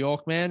go to New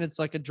York, man. It's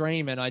like a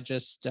dream. And I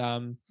just,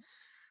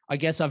 I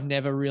guess I've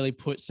never really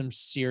put some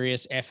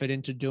serious effort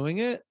into doing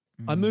it.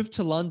 I moved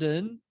to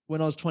London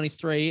when I was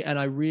 23, and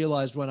I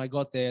realized when I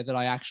got there that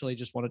I actually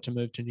just wanted to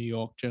move to New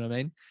York. Do you know what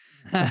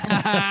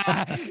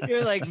I mean?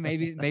 You're like,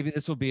 maybe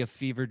this will be a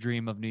fever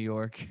dream of New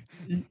York.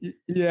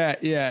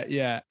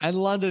 Yeah.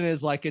 And London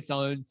is like its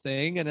own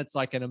thing, and it's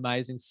like an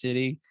amazing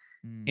city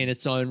in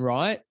its own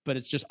right. But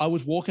it's just, I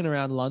was walking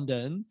around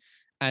London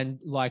and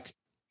like,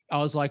 I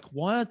was like,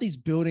 why aren't these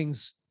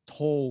buildings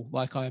tall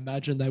like I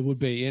imagined they would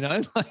be, you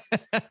know?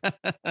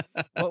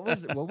 What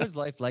was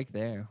life like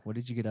there? What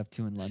did you get up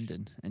to in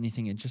London?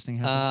 Anything interesting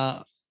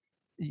happen?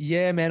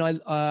 Yeah, man.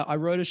 I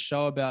wrote a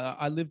show about,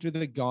 I lived with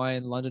a guy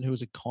in London who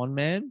was a con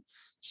man.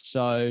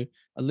 So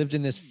I lived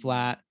in this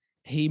flat.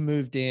 He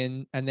moved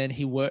in, and then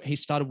he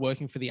started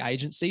working for the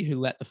agency who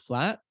let the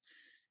flat.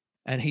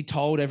 And he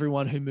told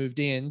everyone who moved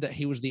in that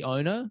he was the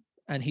owner,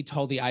 and he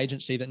told the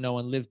agency that no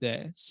one lived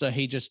there. So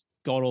he just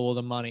got all of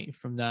the money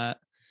from that.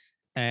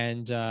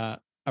 And I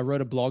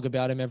wrote a blog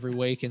about him every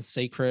week in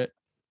secret,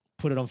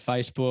 put it on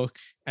Facebook.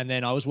 And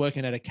then I was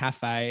working at a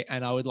cafe,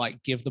 and I would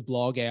like give the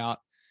blog out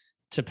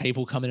to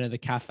people coming into the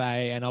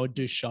cafe, and I would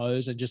do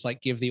shows and just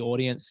like give the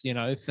audience, you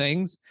know,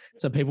 things.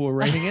 So people were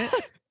reading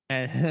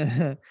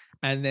it.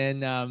 And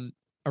then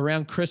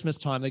around Christmas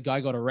time, the guy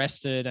got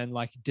arrested and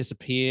like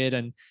disappeared,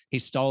 and he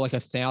stole like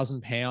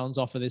 £1,000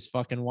 off of this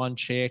fucking one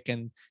chick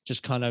and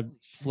just kind of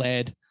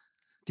fled.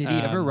 Did he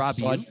ever rob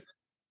you?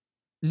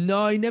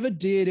 No, he never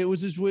did. It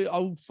was just weird.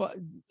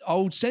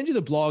 I'll send you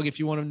the blog if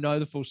you want to know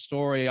the full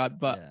story.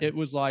 It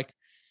was like,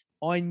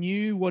 I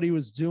knew what he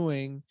was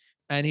doing,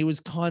 and he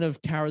was kind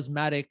of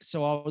charismatic.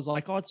 So I was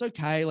like, oh, it's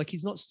okay. Like,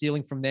 he's not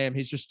stealing from them.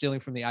 He's just stealing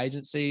from the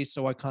agency.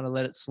 So I kind of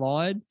let it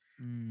slide.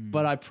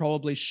 But I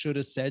probably should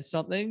have said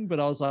something, but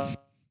I was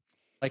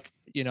like,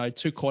 you know,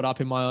 too caught up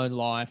in my own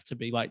life to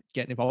be like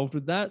getting involved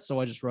with that.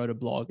 So I just wrote a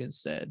blog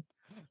instead.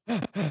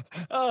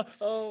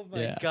 oh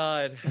my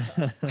God.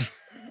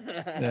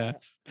 Yeah.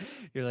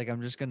 You're like,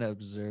 I'm just going to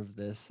observe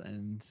this.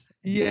 And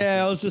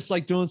yeah, I was just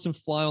like doing some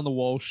fly on the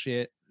wall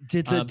shit.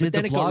 Did the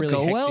blog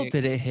go well?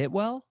 Did it hit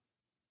well?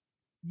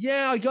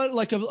 Yeah, I got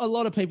like a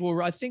lot of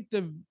people. I think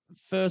the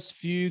first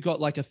few got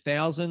like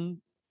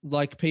 1,000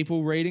 like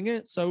people reading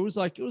it. So it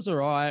was all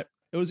right.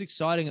 It was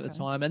exciting at the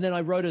time. And then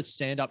I wrote a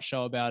stand-up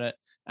show about it.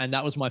 And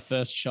that was my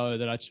first show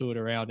that I toured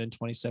around in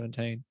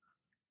 2017.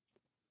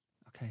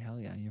 Okay, hell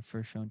yeah. Your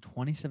first show in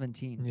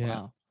 2017. Yeah.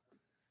 Wow.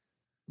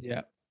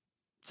 Yeah.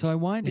 So I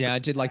wanted to go Yeah, I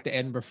did like back the to-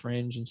 Edinburgh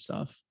Fringe and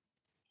stuff.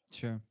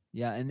 Sure.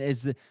 Yeah. And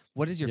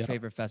what is your Yeah.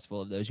 favorite festival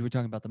of those? You were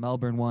talking about the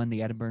Melbourne one,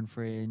 the Edinburgh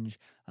Fringe,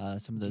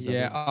 some of those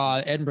Yeah, other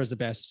ones. Edinburgh's the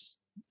best.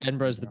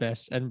 Edinburgh's the Yeah.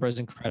 best. Edinburgh's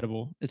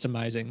incredible. It's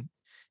amazing.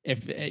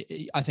 If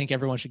I think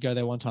everyone should go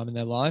there one time in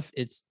their life,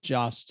 it's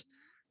just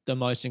the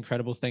most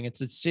incredible thing.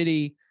 It's a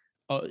city.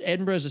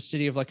 Edinburgh is a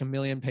city of like 1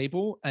 million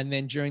people, and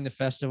then during the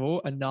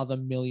festival, another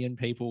 1 million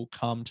people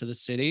come to the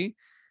city.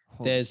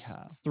 Holy There's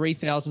cow.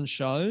 3,000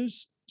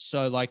 shows.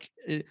 So, like,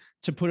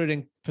 to put it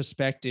in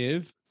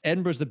perspective,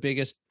 Edinburgh's the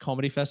biggest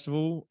comedy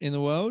festival in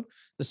the world.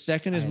 The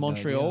second I is had no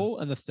idea. Montreal,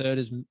 and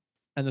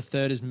the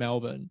third is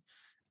Melbourne.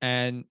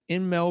 And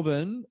in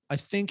Melbourne, I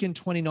think in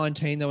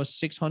 2019 there were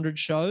 600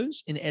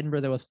 shows. In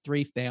Edinburgh there were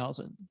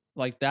 3,000.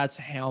 Like, that's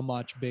how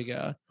much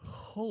bigger.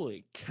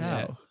 Holy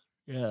Yeah, cow.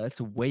 Yeah, that's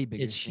a way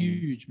bigger it's scene.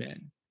 huge,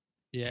 man.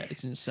 Yeah,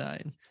 it's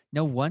insane.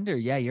 No wonder.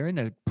 Yeah, you're in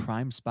a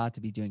prime spot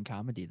to be doing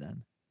comedy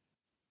then.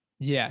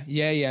 Yeah.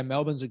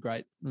 Melbourne's a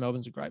great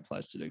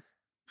place to do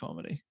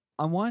comedy.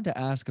 I wanted to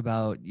ask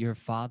about your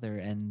father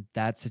and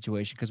that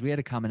situation because we had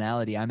a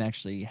commonality. I'm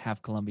actually half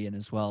Colombian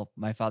as well.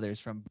 My father is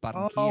from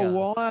Barranquilla.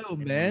 Oh wow, and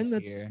man,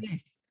 moved that's here.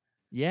 sick.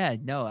 Yeah,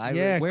 no,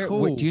 Yeah, where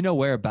cool. do you know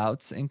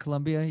whereabouts in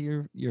Colombia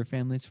your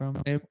family's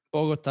from? In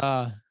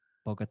Bogota.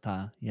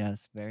 Bogota.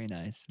 Yes, very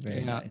nice. Very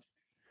Yeah. nice.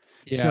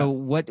 Yeah. So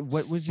what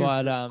was your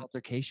But first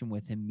altercation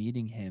with him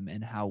meeting him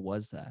and how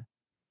was that?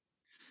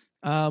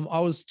 I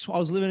was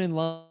living in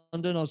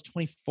London. I was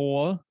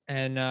 24,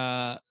 and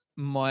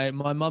my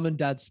mum and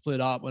dad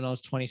split up when I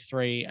was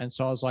 23, and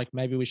so I was like,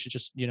 maybe we should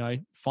just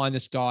find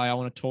this guy. I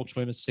want to talk to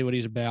him and see what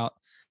he's about.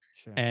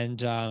 Sure.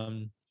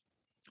 And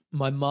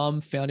my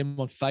mum found him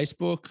on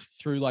Facebook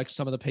through like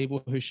some of the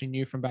people who she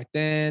knew from back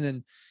then,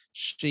 and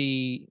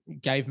she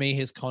gave me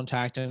his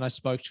contact, and I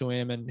spoke to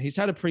him. And he's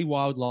had a pretty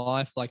wild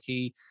life. Like,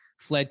 he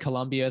fled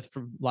Colombia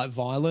from like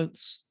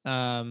violence,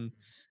 and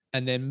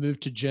then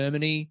moved to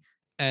Germany.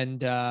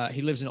 And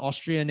he lives in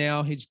Austria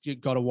now. He's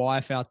got a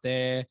wife out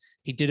there.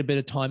 He did a bit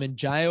of time in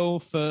jail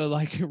for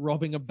like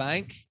robbing a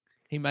bank.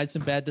 He made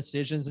some bad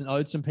decisions and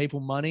owed some people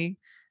money,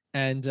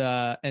 and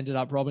ended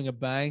up robbing a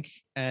bank.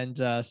 And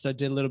so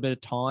did a little bit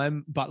of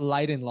time, but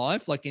late in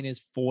life, like in his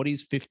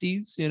 40s,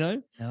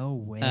 50s, No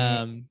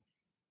way.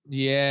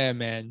 Yeah,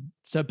 man.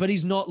 So, but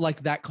he's not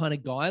like that kind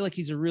of guy. Like,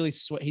 he's a really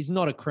sweet, he's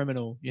not a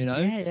criminal,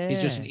 Yeah.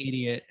 He's just an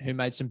idiot who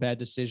made some bad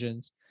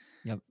decisions.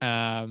 Yep.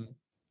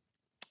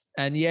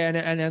 And yeah,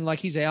 and like,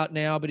 he's out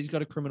now, but he's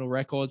got a criminal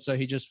record. So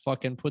he just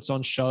fucking puts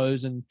on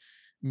shows, and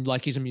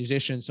like, he's a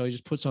musician. So he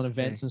just puts on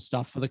events and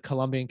stuff for the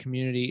Colombian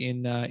community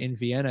in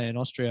Vienna, in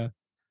Austria.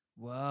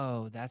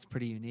 Whoa, that's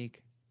pretty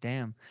unique.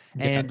 Damn.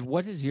 Yeah. And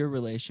what is your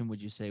relation,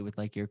 would you say, with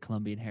like your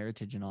Colombian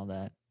heritage and all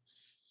that?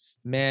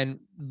 Man,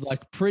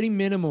 like, pretty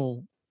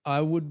minimal. I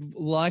would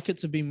like it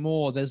to be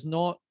more.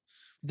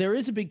 There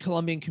is a big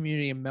Colombian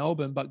community in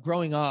Melbourne, but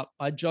growing up,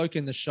 I joke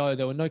in the show,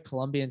 there were no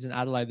Colombians in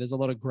Adelaide. There's a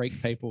lot of Greek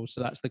people.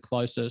 So that's the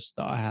closest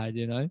that I had,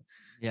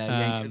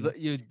 Yeah,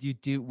 you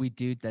do. We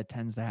do. That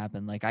tends to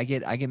happen. Like I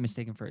get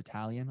mistaken for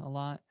Italian a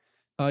lot.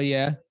 Oh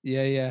yeah.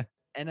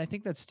 And I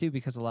think that's too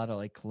because a lot of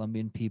like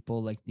Colombian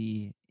people, like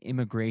the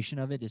immigration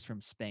of it is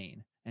from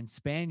Spain, and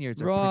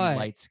Spaniards are pretty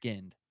light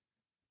skinned.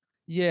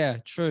 Yeah,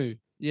 true.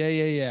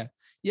 Yeah.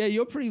 Yeah,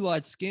 you're pretty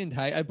light skinned.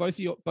 Hey, are both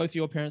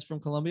your parents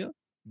from Colombia?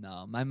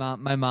 No, my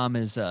mom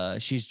is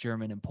she's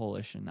German and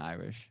Polish and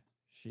Irish.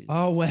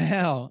 Oh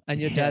wow! And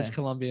your dad's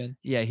Colombian.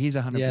 Yeah, he's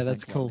 100%. Yeah,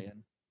 that's Colombian.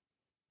 cool.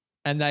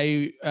 And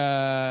they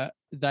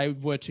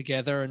were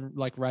together and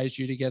like raised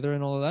you together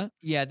and all of that.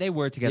 Yeah, they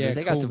were together. Yeah,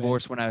 they got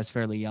divorced when I was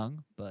fairly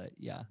young, but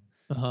yeah,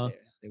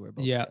 they were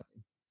both. Yeah, together.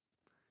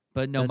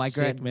 But no, my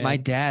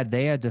dad,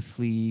 they had to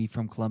flee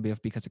from Colombia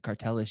because of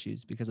cartel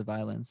issues, because of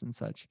violence and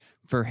such.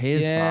 For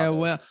his father.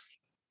 Well,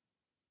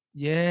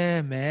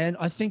 yeah, man.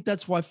 I think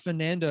that's why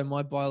Fernando,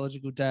 my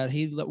biological dad,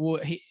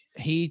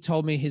 he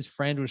told me his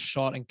friend was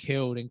shot and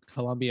killed in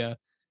Colombia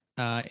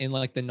in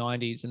like the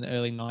 90s, in the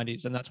early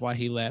 90s, and that's why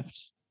he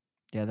left.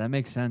 Yeah, that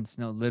makes sense.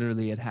 No,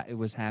 literally, it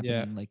was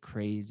happening like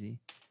crazy,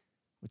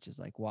 which is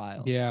like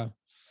wild. Yeah.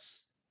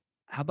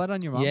 How about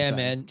on your mom's side?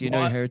 Man. Do you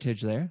know your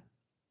heritage there?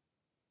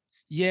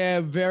 Yeah,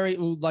 very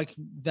like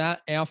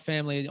that. Our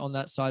family on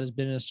that side has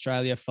been in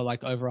Australia for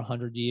like over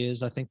 100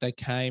 years. I think they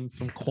came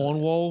from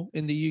Cornwall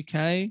in the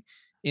UK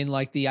in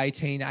like the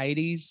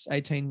 1880s,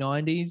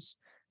 1890s.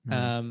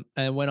 Nice.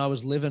 And when I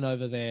was living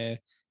over there,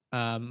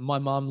 my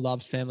mom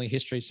loves family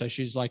history. So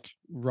she's like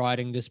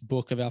writing this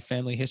book of our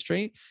family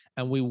history.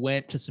 And we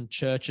went to some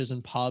churches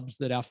and pubs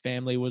that our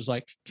family was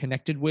like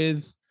connected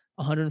with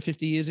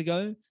 150 years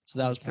ago. So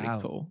that was pretty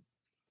cool.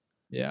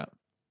 Yeah.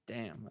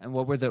 Damn. And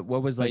what was the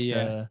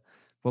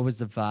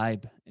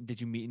vibe?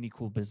 Did you meet any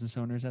cool business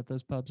owners at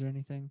those pubs or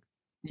anything?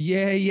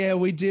 Yeah,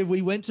 we did.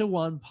 We went to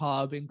one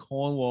pub in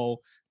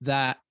Cornwall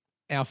that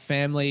our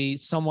family,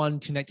 someone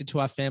connected to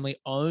our family,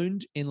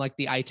 owned in like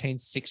the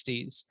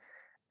 1860s.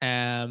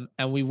 And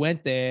we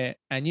went there,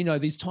 and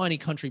these tiny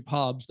country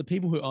pubs, the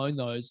people who own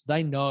those,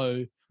 they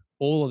know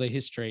all of the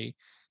history.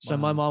 So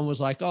my mom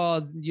was like, oh,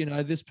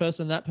 this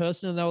person, that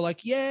person. And they were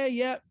like,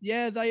 yeah.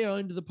 They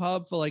owned the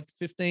pub for like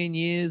 15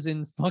 years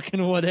in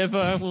fucking whatever.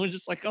 And we were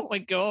just like, oh my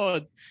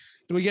God,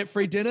 do we get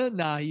free dinner?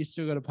 Nah, you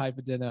still got to pay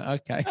for dinner.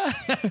 Okay.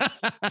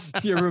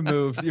 You're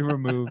removed.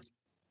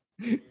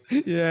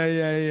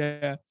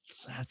 Yeah.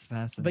 That's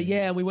fascinating. But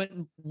yeah, we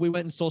went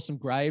and saw some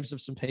graves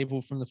of some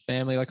people from the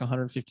family like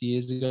 150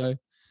 years ago.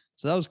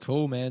 So that was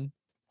cool, man.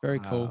 Very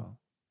cool.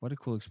 What a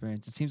cool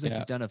experience. It seems like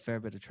you've done a fair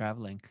bit of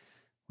traveling,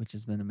 which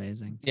has been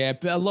amazing. Yeah,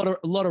 but a lot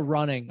of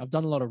running. I've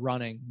done a lot of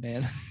running,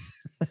 man.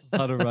 A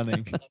lot of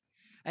running.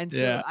 And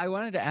so I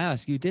wanted to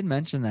ask, you did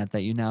mention that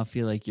you now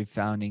feel like you're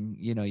founding,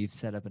 you've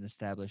set up and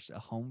established a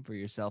home for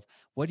yourself.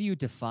 What do you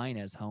define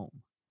as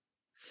home?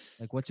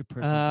 Like, what's your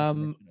personal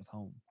definition of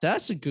home?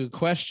 That's a good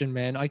question,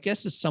 man. I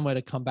guess it's somewhere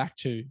to come back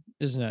to,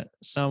 isn't it?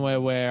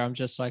 Somewhere where I'm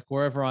just like,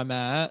 wherever I'm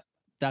at,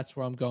 that's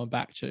where I'm going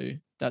back to.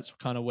 That's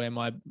kind of where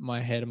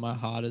my head and my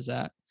heart is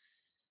at.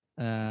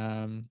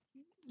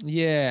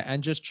 Yeah,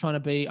 and just trying to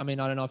be, I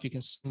don't know if you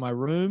can see my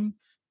room,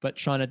 but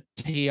trying to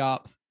tee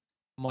up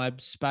my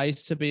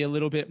space to be a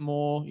little bit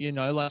more,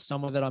 like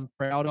somewhere that I'm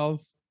proud of.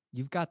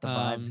 You've got the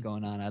vibes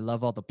going on. I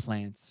love all the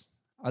plants.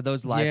 Are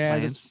those live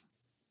plants?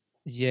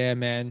 Yeah,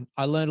 man.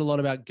 I learned a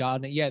lot about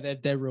gardening. Yeah,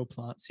 they're real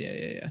plants.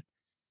 Yeah.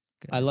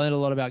 Good. I learned a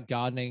lot about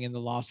gardening in the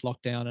last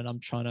lockdown, and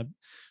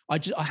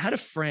I had a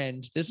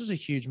friend. This was a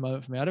huge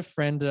moment for me. I had a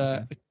friend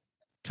a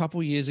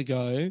couple years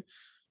ago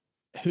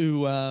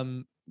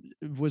who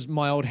was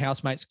my old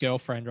housemate's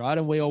girlfriend, right?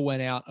 And we all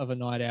went out of a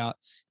night out,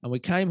 and we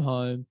came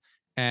home,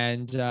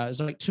 and it was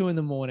like 2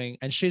 a.m,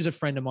 and she's a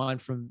friend of mine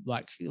from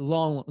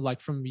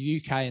from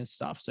UK and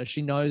stuff, so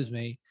she knows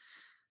me.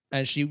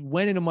 And she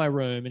went into my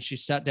room and she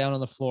sat down on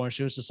the floor, and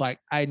she was just like,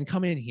 Aidan,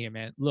 come in here,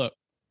 man. Look,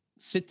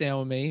 sit down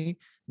with me.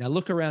 Now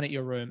look around at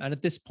your room. And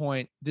at this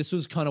point, this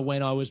was kind of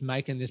when I was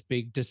making this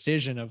big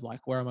decision of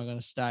like, where am I going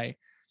to stay?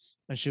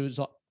 And she was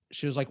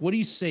like, what do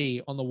you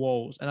see on the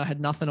walls? And I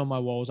had nothing on my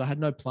walls. I had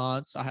no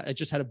plants. I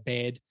just had a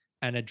bed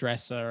and a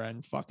dresser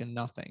and fucking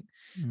nothing.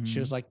 Mm-hmm.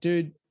 She was like,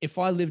 dude, if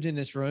I lived in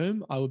this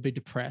room, I would be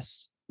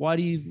depressed. Why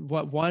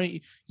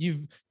don't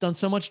you've done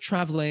so much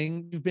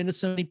traveling, you've been to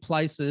so many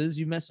places,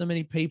 you've met so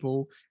many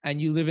people, and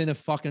you live in a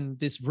fucking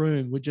this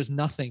room with just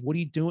nothing. What are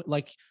you doing?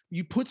 Like,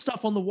 you put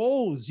stuff on the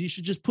walls. You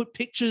should just put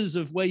pictures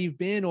of where you've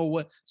been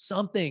or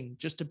something,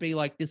 just to be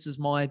like, this is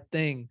my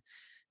thing.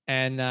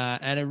 And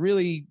it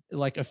really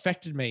like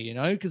affected me,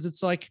 because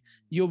it's like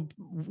your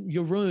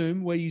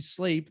room where you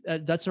sleep,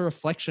 that's a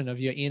reflection of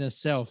your inner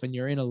self and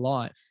your inner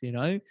life,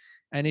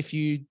 and if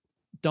you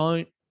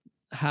don't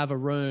have a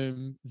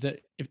room that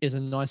is a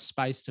nice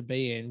space to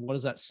be in, what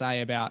does that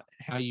say about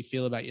how you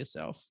feel about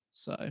yourself?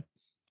 So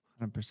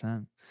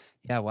 100%.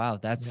 Yeah. Wow.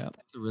 That's a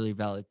really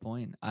valid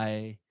point.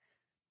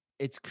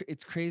 It's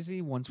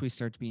crazy once we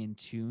start to be in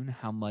tune,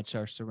 how much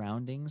our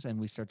surroundings, and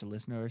we start to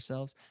listen to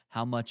ourselves,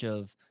 how much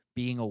of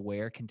being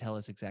aware can tell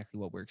us exactly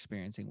what we're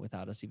experiencing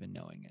without us even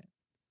knowing it.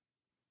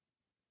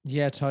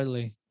 Yeah,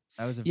 totally.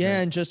 That was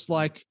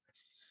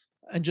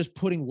and just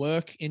putting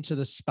work into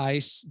the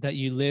space that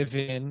you live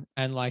in.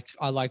 And like,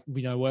 I like,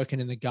 working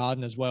in the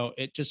garden as well.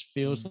 It just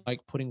feels like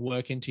putting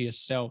work into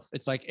yourself.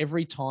 It's like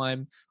every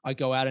time I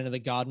go out into the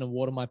garden and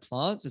water my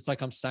plants, it's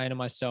like I'm saying to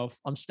myself,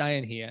 I'm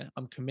staying here.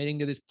 I'm committing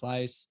to this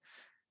place.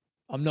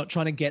 I'm not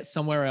trying to get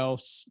somewhere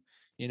else.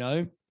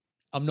 I'm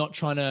not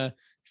trying to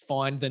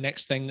find the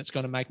next thing that's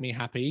going to make me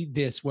happy.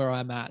 Where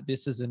I'm at,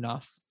 this is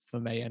enough for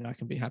me, and I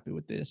can be happy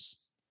with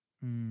this.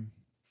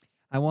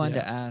 I wanted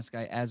to ask,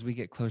 as we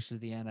get closer to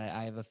the end,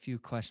 I have a few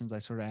questions I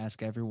sort of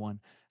ask everyone.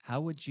 How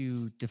would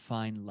you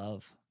define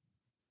love?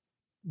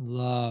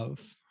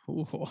 Love.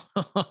 You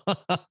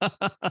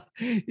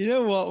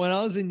know what? When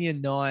I was in year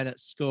 9 at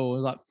school, I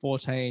was like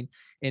 14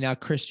 in our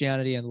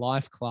Christianity and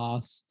life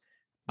class.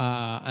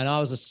 And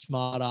I was a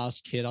smart ass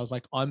kid. I was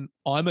like, I'm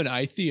an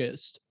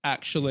atheist.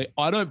 Actually,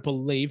 I don't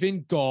believe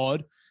in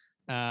God.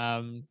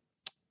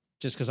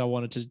 Just because I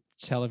wanted to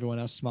tell everyone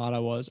how smart I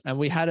was. And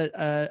we had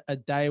a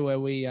day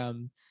where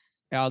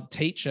our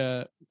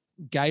teacher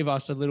gave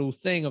us a little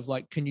thing of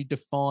like, can you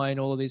define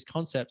all of these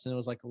concepts? And it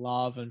was like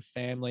love and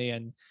family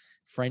and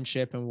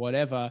friendship and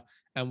whatever.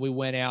 And we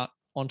went out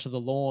onto the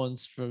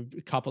lawns for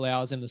a couple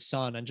hours in the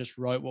sun and just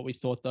wrote what we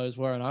thought those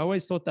were. And I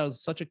always thought that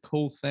was such a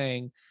cool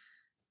thing,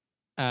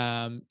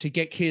 to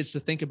get kids to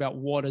think about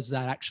what does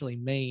that actually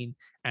mean.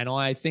 And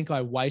I think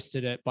I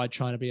wasted it by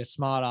trying to be a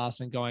smart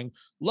ass and going,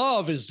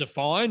 love is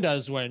defined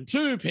as when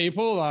two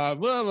people are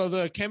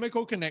the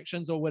chemical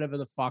connections or whatever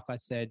the fuck I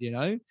said,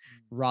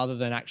 rather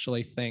than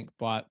actually think.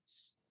 But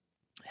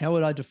how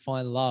would I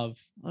define love?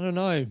 I don't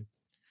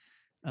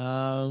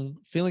know.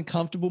 Feeling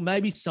comfortable,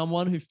 maybe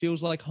someone who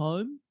feels like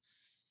home,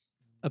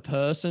 a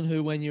person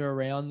who, when you're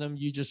around them,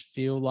 you just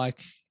feel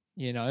like,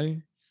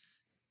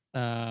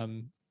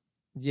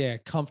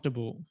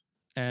 comfortable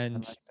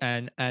and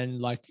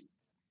like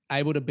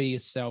able to be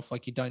yourself.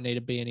 Like, you don't need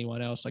to be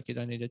anyone else. Like, you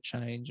don't need to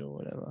change or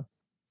whatever.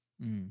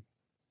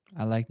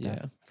 I like that.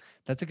 Yeah.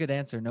 That's a good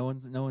answer. No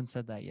one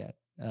said that yet.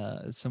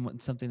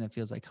 Something that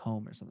feels like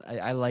home or something.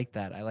 I like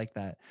that. I like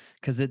that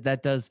because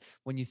that does,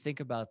 when you think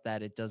about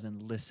that, it does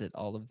elicit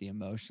all of the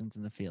emotions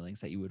and the feelings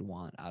that you would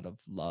want out of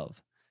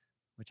love,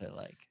 which I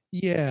like.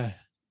 Yeah.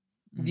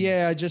 Mm.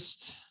 Yeah.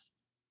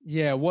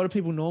 Yeah. What do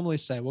people normally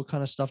say? What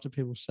kind of stuff do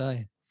people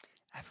say?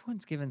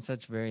 Everyone's given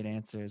such varied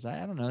answers.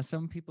 I don't know.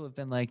 Some people have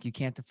been like, you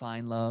can't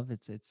define love.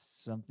 It's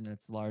something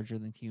that's larger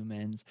than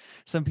humans.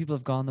 Some people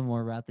have gone the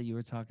more route that you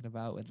were talking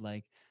about with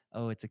like,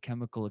 oh, it's a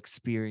chemical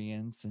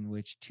experience in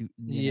which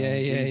Yeah.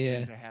 Yeah. these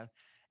Yeah. things are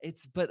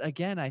but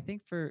again, I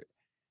think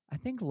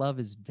love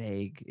is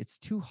vague. It's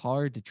too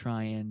hard to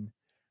try and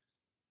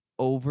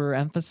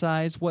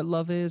overemphasize what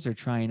love is or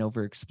try and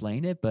over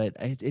explain it, but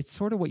it's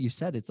sort of what you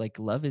said. It's like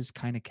love is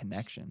kind of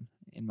connection,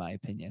 in my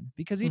opinion,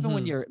 because even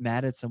when Mm-hmm. you're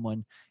mad at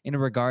someone, in a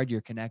regard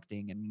you're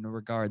connecting, and in a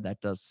regard that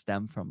does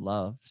stem from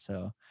love.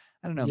 So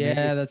I don't know,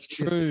 Yeah, that's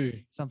maybe it's true.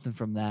 something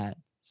from that,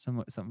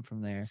 something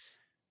from there.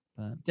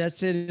 But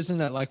That's it,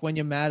 isn't it? Like when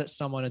you're mad at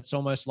someone, it's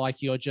almost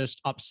like you're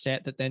just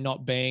upset that they're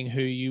not being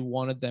who you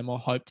wanted them or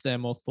hoped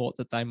them or thought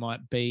that they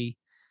might be.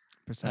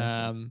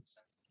 precisely. Um,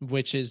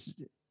 which is,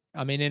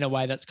 I mean, in a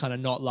way, that's kind of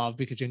not love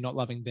because you're not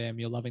loving them.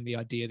 You're loving the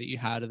idea that you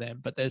had of them.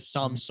 But there's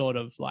some Mhm. sort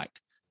of like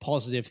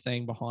positive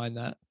thing behind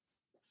that.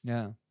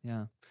 Yeah,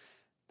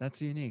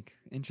 that's unique,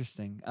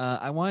 interesting.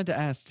 I wanted to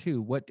ask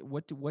too, what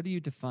do you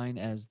define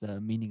as the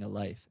meaning of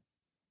life?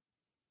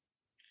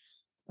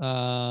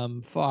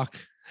 Fuck.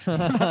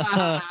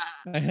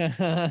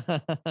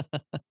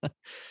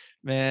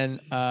 Man,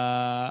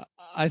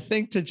 I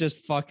think to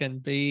just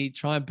fucking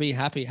try and be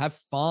happy, have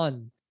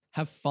fun.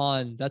 Have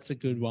fun. That's a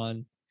good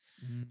one.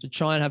 Mhm. To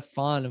try and have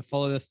fun and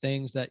follow the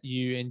things that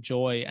you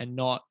enjoy and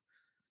not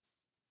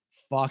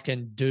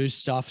fucking do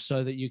stuff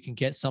so that you can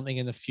get something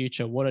in the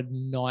future. What a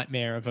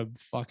nightmare of a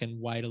fucking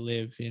way to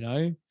live, you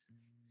know?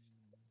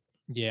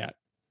 Yeah.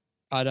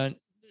 I don't,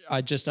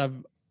 I just,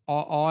 I've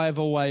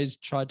always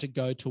tried to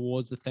go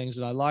towards the things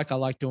that I like. I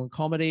like doing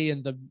comedy,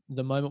 and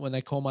the moment when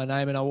they call my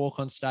name and I walk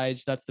on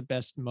stage, that's the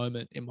best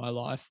moment in my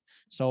life.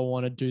 So I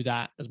want to do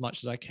that as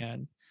much as I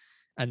can,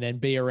 and then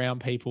be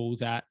around people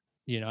that,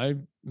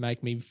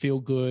 make me feel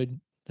good,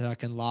 that I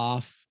can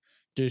laugh,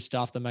 do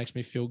stuff that makes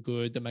me feel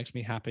good, that makes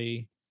me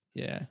happy.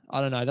 Yeah. I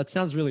don't know. That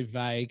sounds really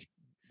vague.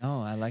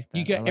 No, I like You that.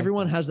 I get, like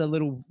everyone that. has that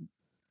little,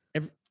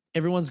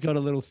 everyone's got a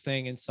little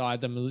thing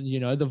inside them,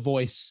 the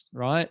voice,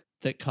 right?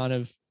 That kind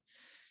of,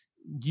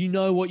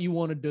 what you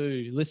want to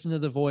do. Listen to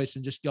the voice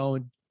and just go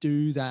and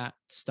do that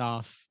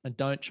stuff, and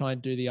don't try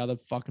and do the other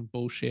fucking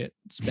bullshit,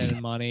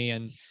 spending money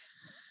and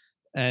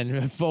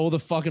for all the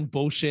fucking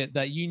bullshit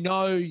that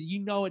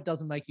it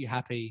doesn't make you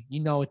happy.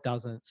 It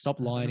doesn't. Stop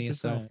lying to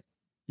yourself. 100%.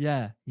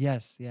 Yeah.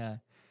 Yes. Yeah.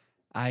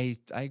 I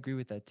agree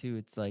with that too.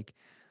 It's like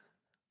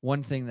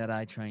one thing that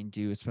I try and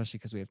do, especially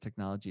because we have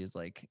technology, is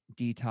like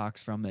detox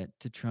from it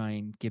to try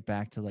and get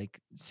back to like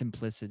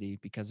simplicity,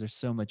 because there's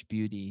so much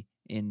beauty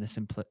in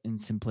in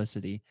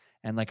simplicity.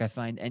 And like I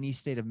find any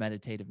state of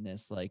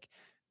meditativeness, like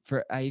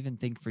I even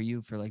think for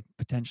you, for like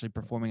potentially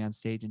performing on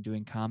stage and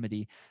doing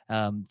comedy,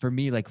 for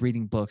me, like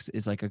reading books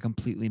is like a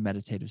completely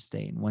meditative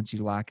state. And once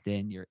you're locked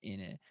in, you're in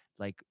it.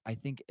 Like I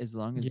think as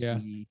long as Yeah.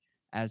 we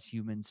as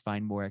humans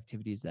find more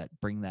activities that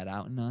bring that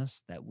out in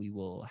us, that we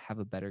will have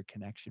a better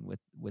connection with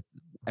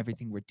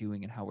everything we're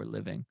doing and how we're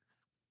living.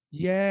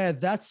 Yeah,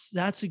 that's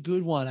a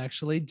good one,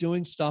 actually.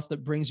 Doing stuff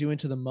that brings you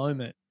into the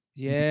moment.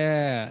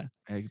 Yeah.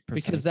 Very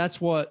Because precise.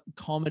 that's what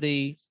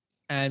comedy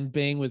and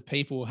being with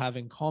people have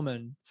in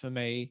common for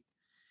me.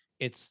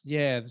 It's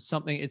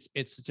something,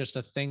 it's just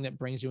a thing that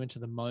brings you into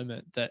the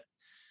moment, that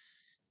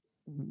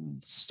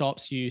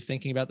stops you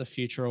thinking about the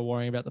future or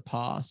worrying about the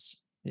past.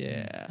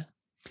 Yeah.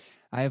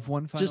 I have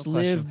one final Just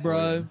question live, for you.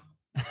 bro.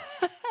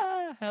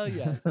 Hell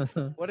yes.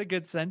 What a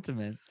good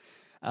sentiment.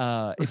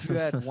 If you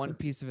had one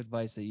piece of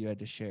advice that you had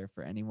to share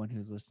for anyone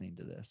who's listening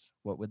to this,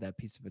 what would that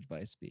piece of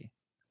advice be?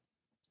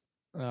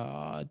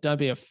 Don't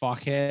be a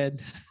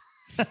fuckhead.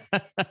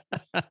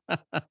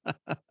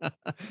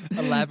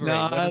 No, Elaborate.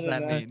 What I does don't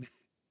that know. mean?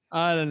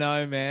 I don't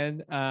know,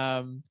 man.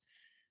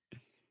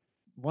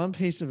 One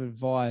piece of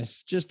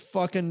advice, just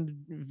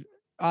fucking,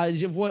 I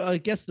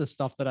guess the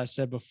stuff that I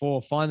said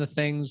before, find the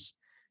things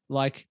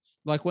like,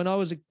 when I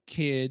was a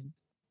kid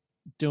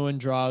doing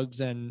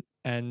drugs and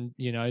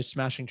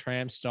smashing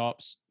tram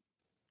stops.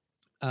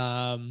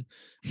 I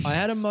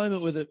had a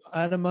moment with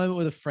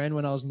a friend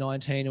when I was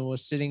 19, and we were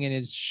sitting in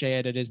his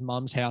shed at his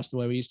mum's house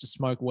where we used to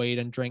smoke weed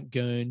and drink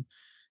goon.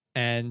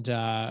 And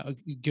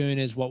goon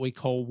is what we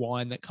call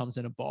wine that comes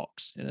in a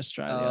box in Oh,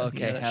 Australia.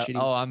 okay. That shitty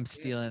Oh, wine. I'm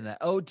stealing that.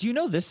 Oh, do you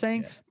know this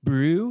saying?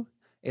 Brew.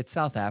 It's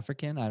South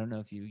African. I don't know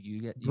if you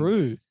get you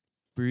Brew.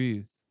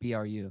 brew.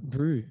 BRU.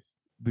 Brew.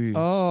 Brew.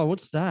 Oh,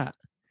 what's that?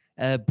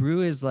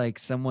 Brew is like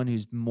someone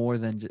who's more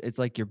than it's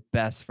like your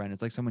best friend.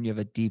 It's like someone you have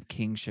a deep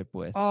kingship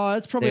with. Oh,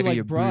 that's They probably are like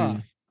your brew.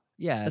 bruh.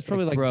 Yeah, That's it's like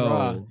probably like bruh.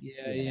 bro.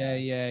 Yeah, yeah, Yeah,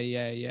 yeah,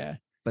 yeah, yeah.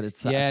 but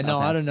it's a Yeah, no,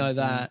 South I don't African know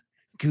slang. that.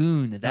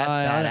 Goon. No, That's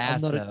I'm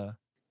badass not though.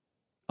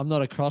 I'm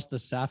not across the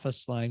Safa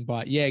slang,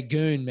 but yeah,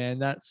 goon, man.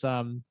 That's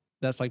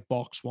like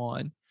box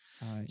wine.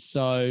 Right.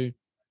 So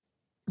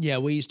yeah,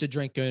 we used to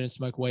drink goon and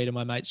smoke weed in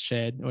my mate's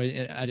shed or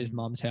at his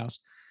mum's house.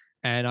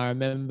 And I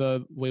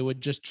remember we were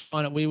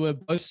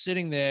both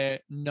sitting there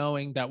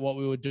knowing that what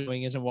we were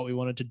doing isn't what we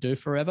wanted to do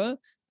forever.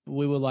 But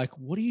we were like,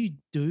 what do you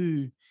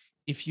do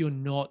if you're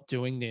not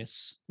doing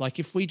this? Like,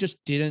 if we just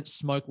didn't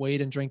smoke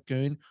weed and drink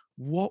goon,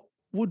 what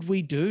would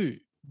we do?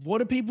 What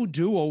do people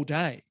do all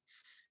day?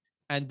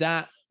 And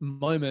that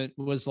moment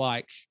was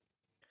like,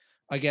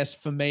 I guess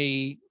for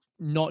me,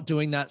 not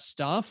doing that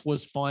stuff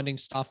was finding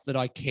stuff that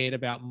I cared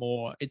about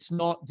more. It's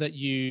not that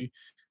you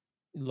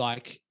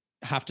like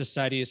have to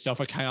say to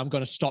yourself, okay, I'm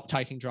going to stop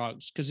taking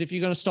drugs. Because if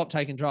you're going to stop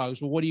taking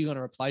drugs, well, what are you going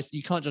to replace?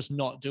 You can't just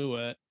not do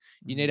it.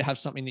 You need to have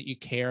something that you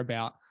care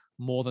about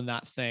more than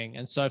that thing.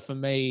 And so for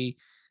me,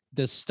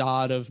 the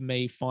start of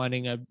me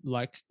finding a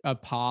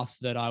path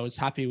that I was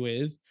happy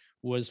with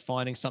was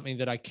finding something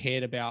that I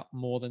cared about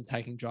more than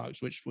taking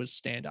drugs, which was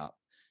stand up.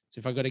 So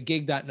if I got a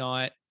gig that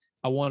night,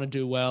 I want to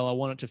do well, I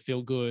want it to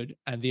feel good.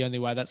 And the only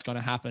way that's going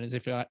to happen is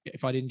if I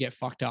didn't get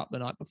fucked up the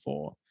night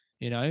before,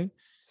 you know?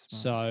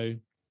 Smart. So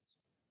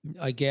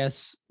I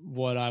guess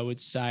what I would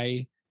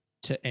say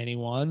to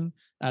anyone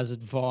as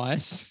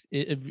advice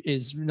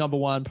is number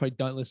one, probably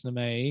don't listen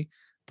to me.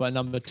 But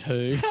number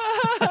two,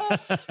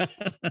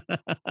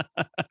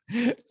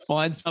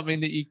 find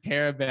something that you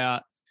care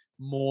about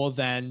more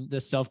than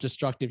the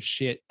self-destructive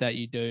shit that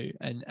you do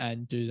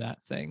and do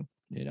that thing,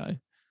 you know?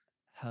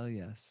 Hell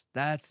yes.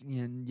 That's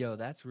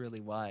that's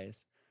really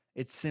wise.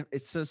 It's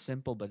so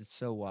simple, but it's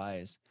so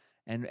wise.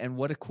 And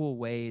what a cool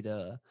way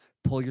to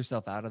pull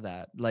yourself out of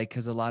that. Like,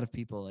 because a lot of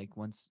people, like,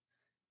 once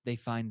they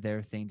find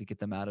their thing to get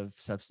them out of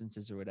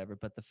substances or whatever,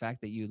 but the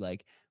fact that you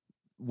like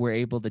were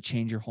able to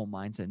change your whole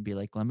mindset and be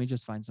like, let me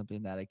just find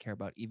something that I care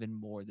about even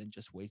more than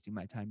just wasting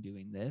my time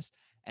doing this,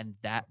 and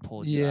that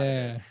pulled you out of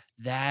it.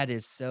 That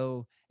is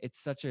so, it's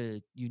such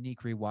a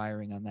unique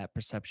rewiring on that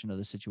perception of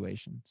the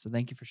situation. So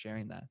thank you for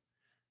sharing that.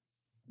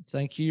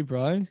 Thank you,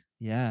 bro.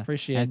 Yeah.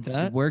 Appreciate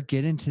that. We're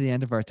getting to the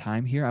end of our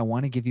time here. I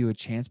want to give you a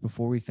chance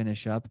before we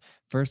finish up.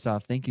 First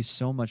off, thank you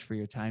so much for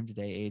your time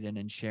today, Aidan,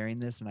 and sharing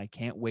this. And I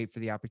can't wait for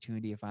the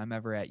opportunity, if I'm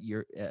ever at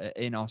your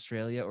in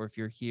Australia, or if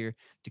you're here,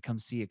 to come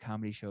see a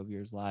comedy show of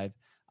yours live.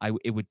 I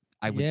would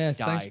die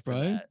thanks, for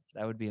bro. that.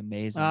 That would be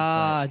amazing.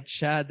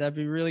 Chad, that'd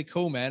be really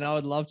cool, man. I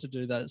would love to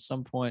do that at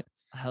some point.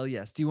 Hell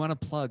yes. Do you want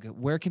to plug?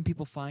 Where can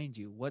people find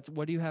you? What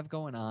do you have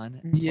going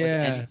on?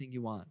 Yeah. Plug anything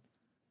you want.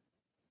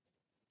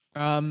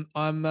 I'm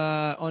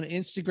on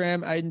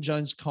Instagram, Aidan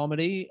Jones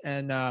Comedy,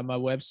 and my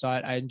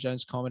website,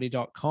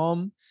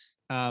 aidanjonescomedy.com.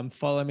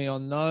 Follow me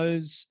on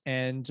those.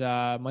 And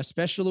my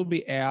special will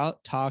be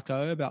out,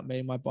 Taco, about me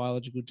and my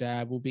biological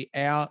dad, will be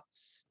out,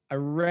 I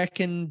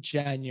reckon,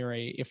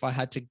 January, if I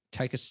had to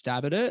take a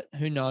stab at it.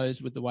 Who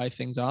knows with the way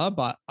things are,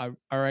 but I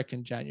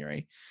reckon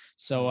January.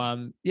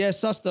 So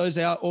suss those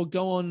out, or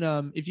go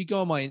on, if you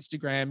go on my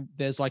Instagram,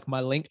 there's like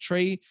my link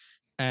tree.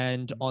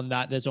 And on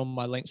that, there's all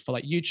my links for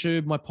like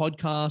YouTube, my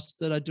podcast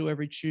that I do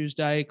every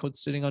Tuesday called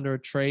Sitting Under a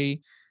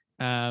Tree.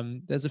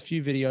 There's a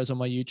few videos on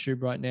my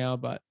YouTube right now,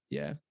 but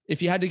yeah, if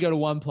you had to go to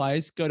one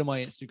place, go to my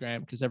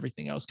Instagram, because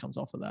everything else comes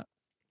off of that.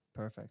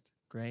 Perfect.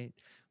 Great.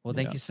 Well,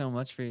 thank you so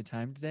much for your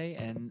time today.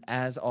 And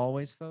as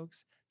always,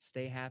 folks,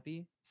 stay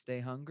happy,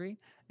 stay hungry,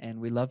 and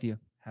we love you.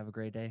 Have a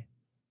great day.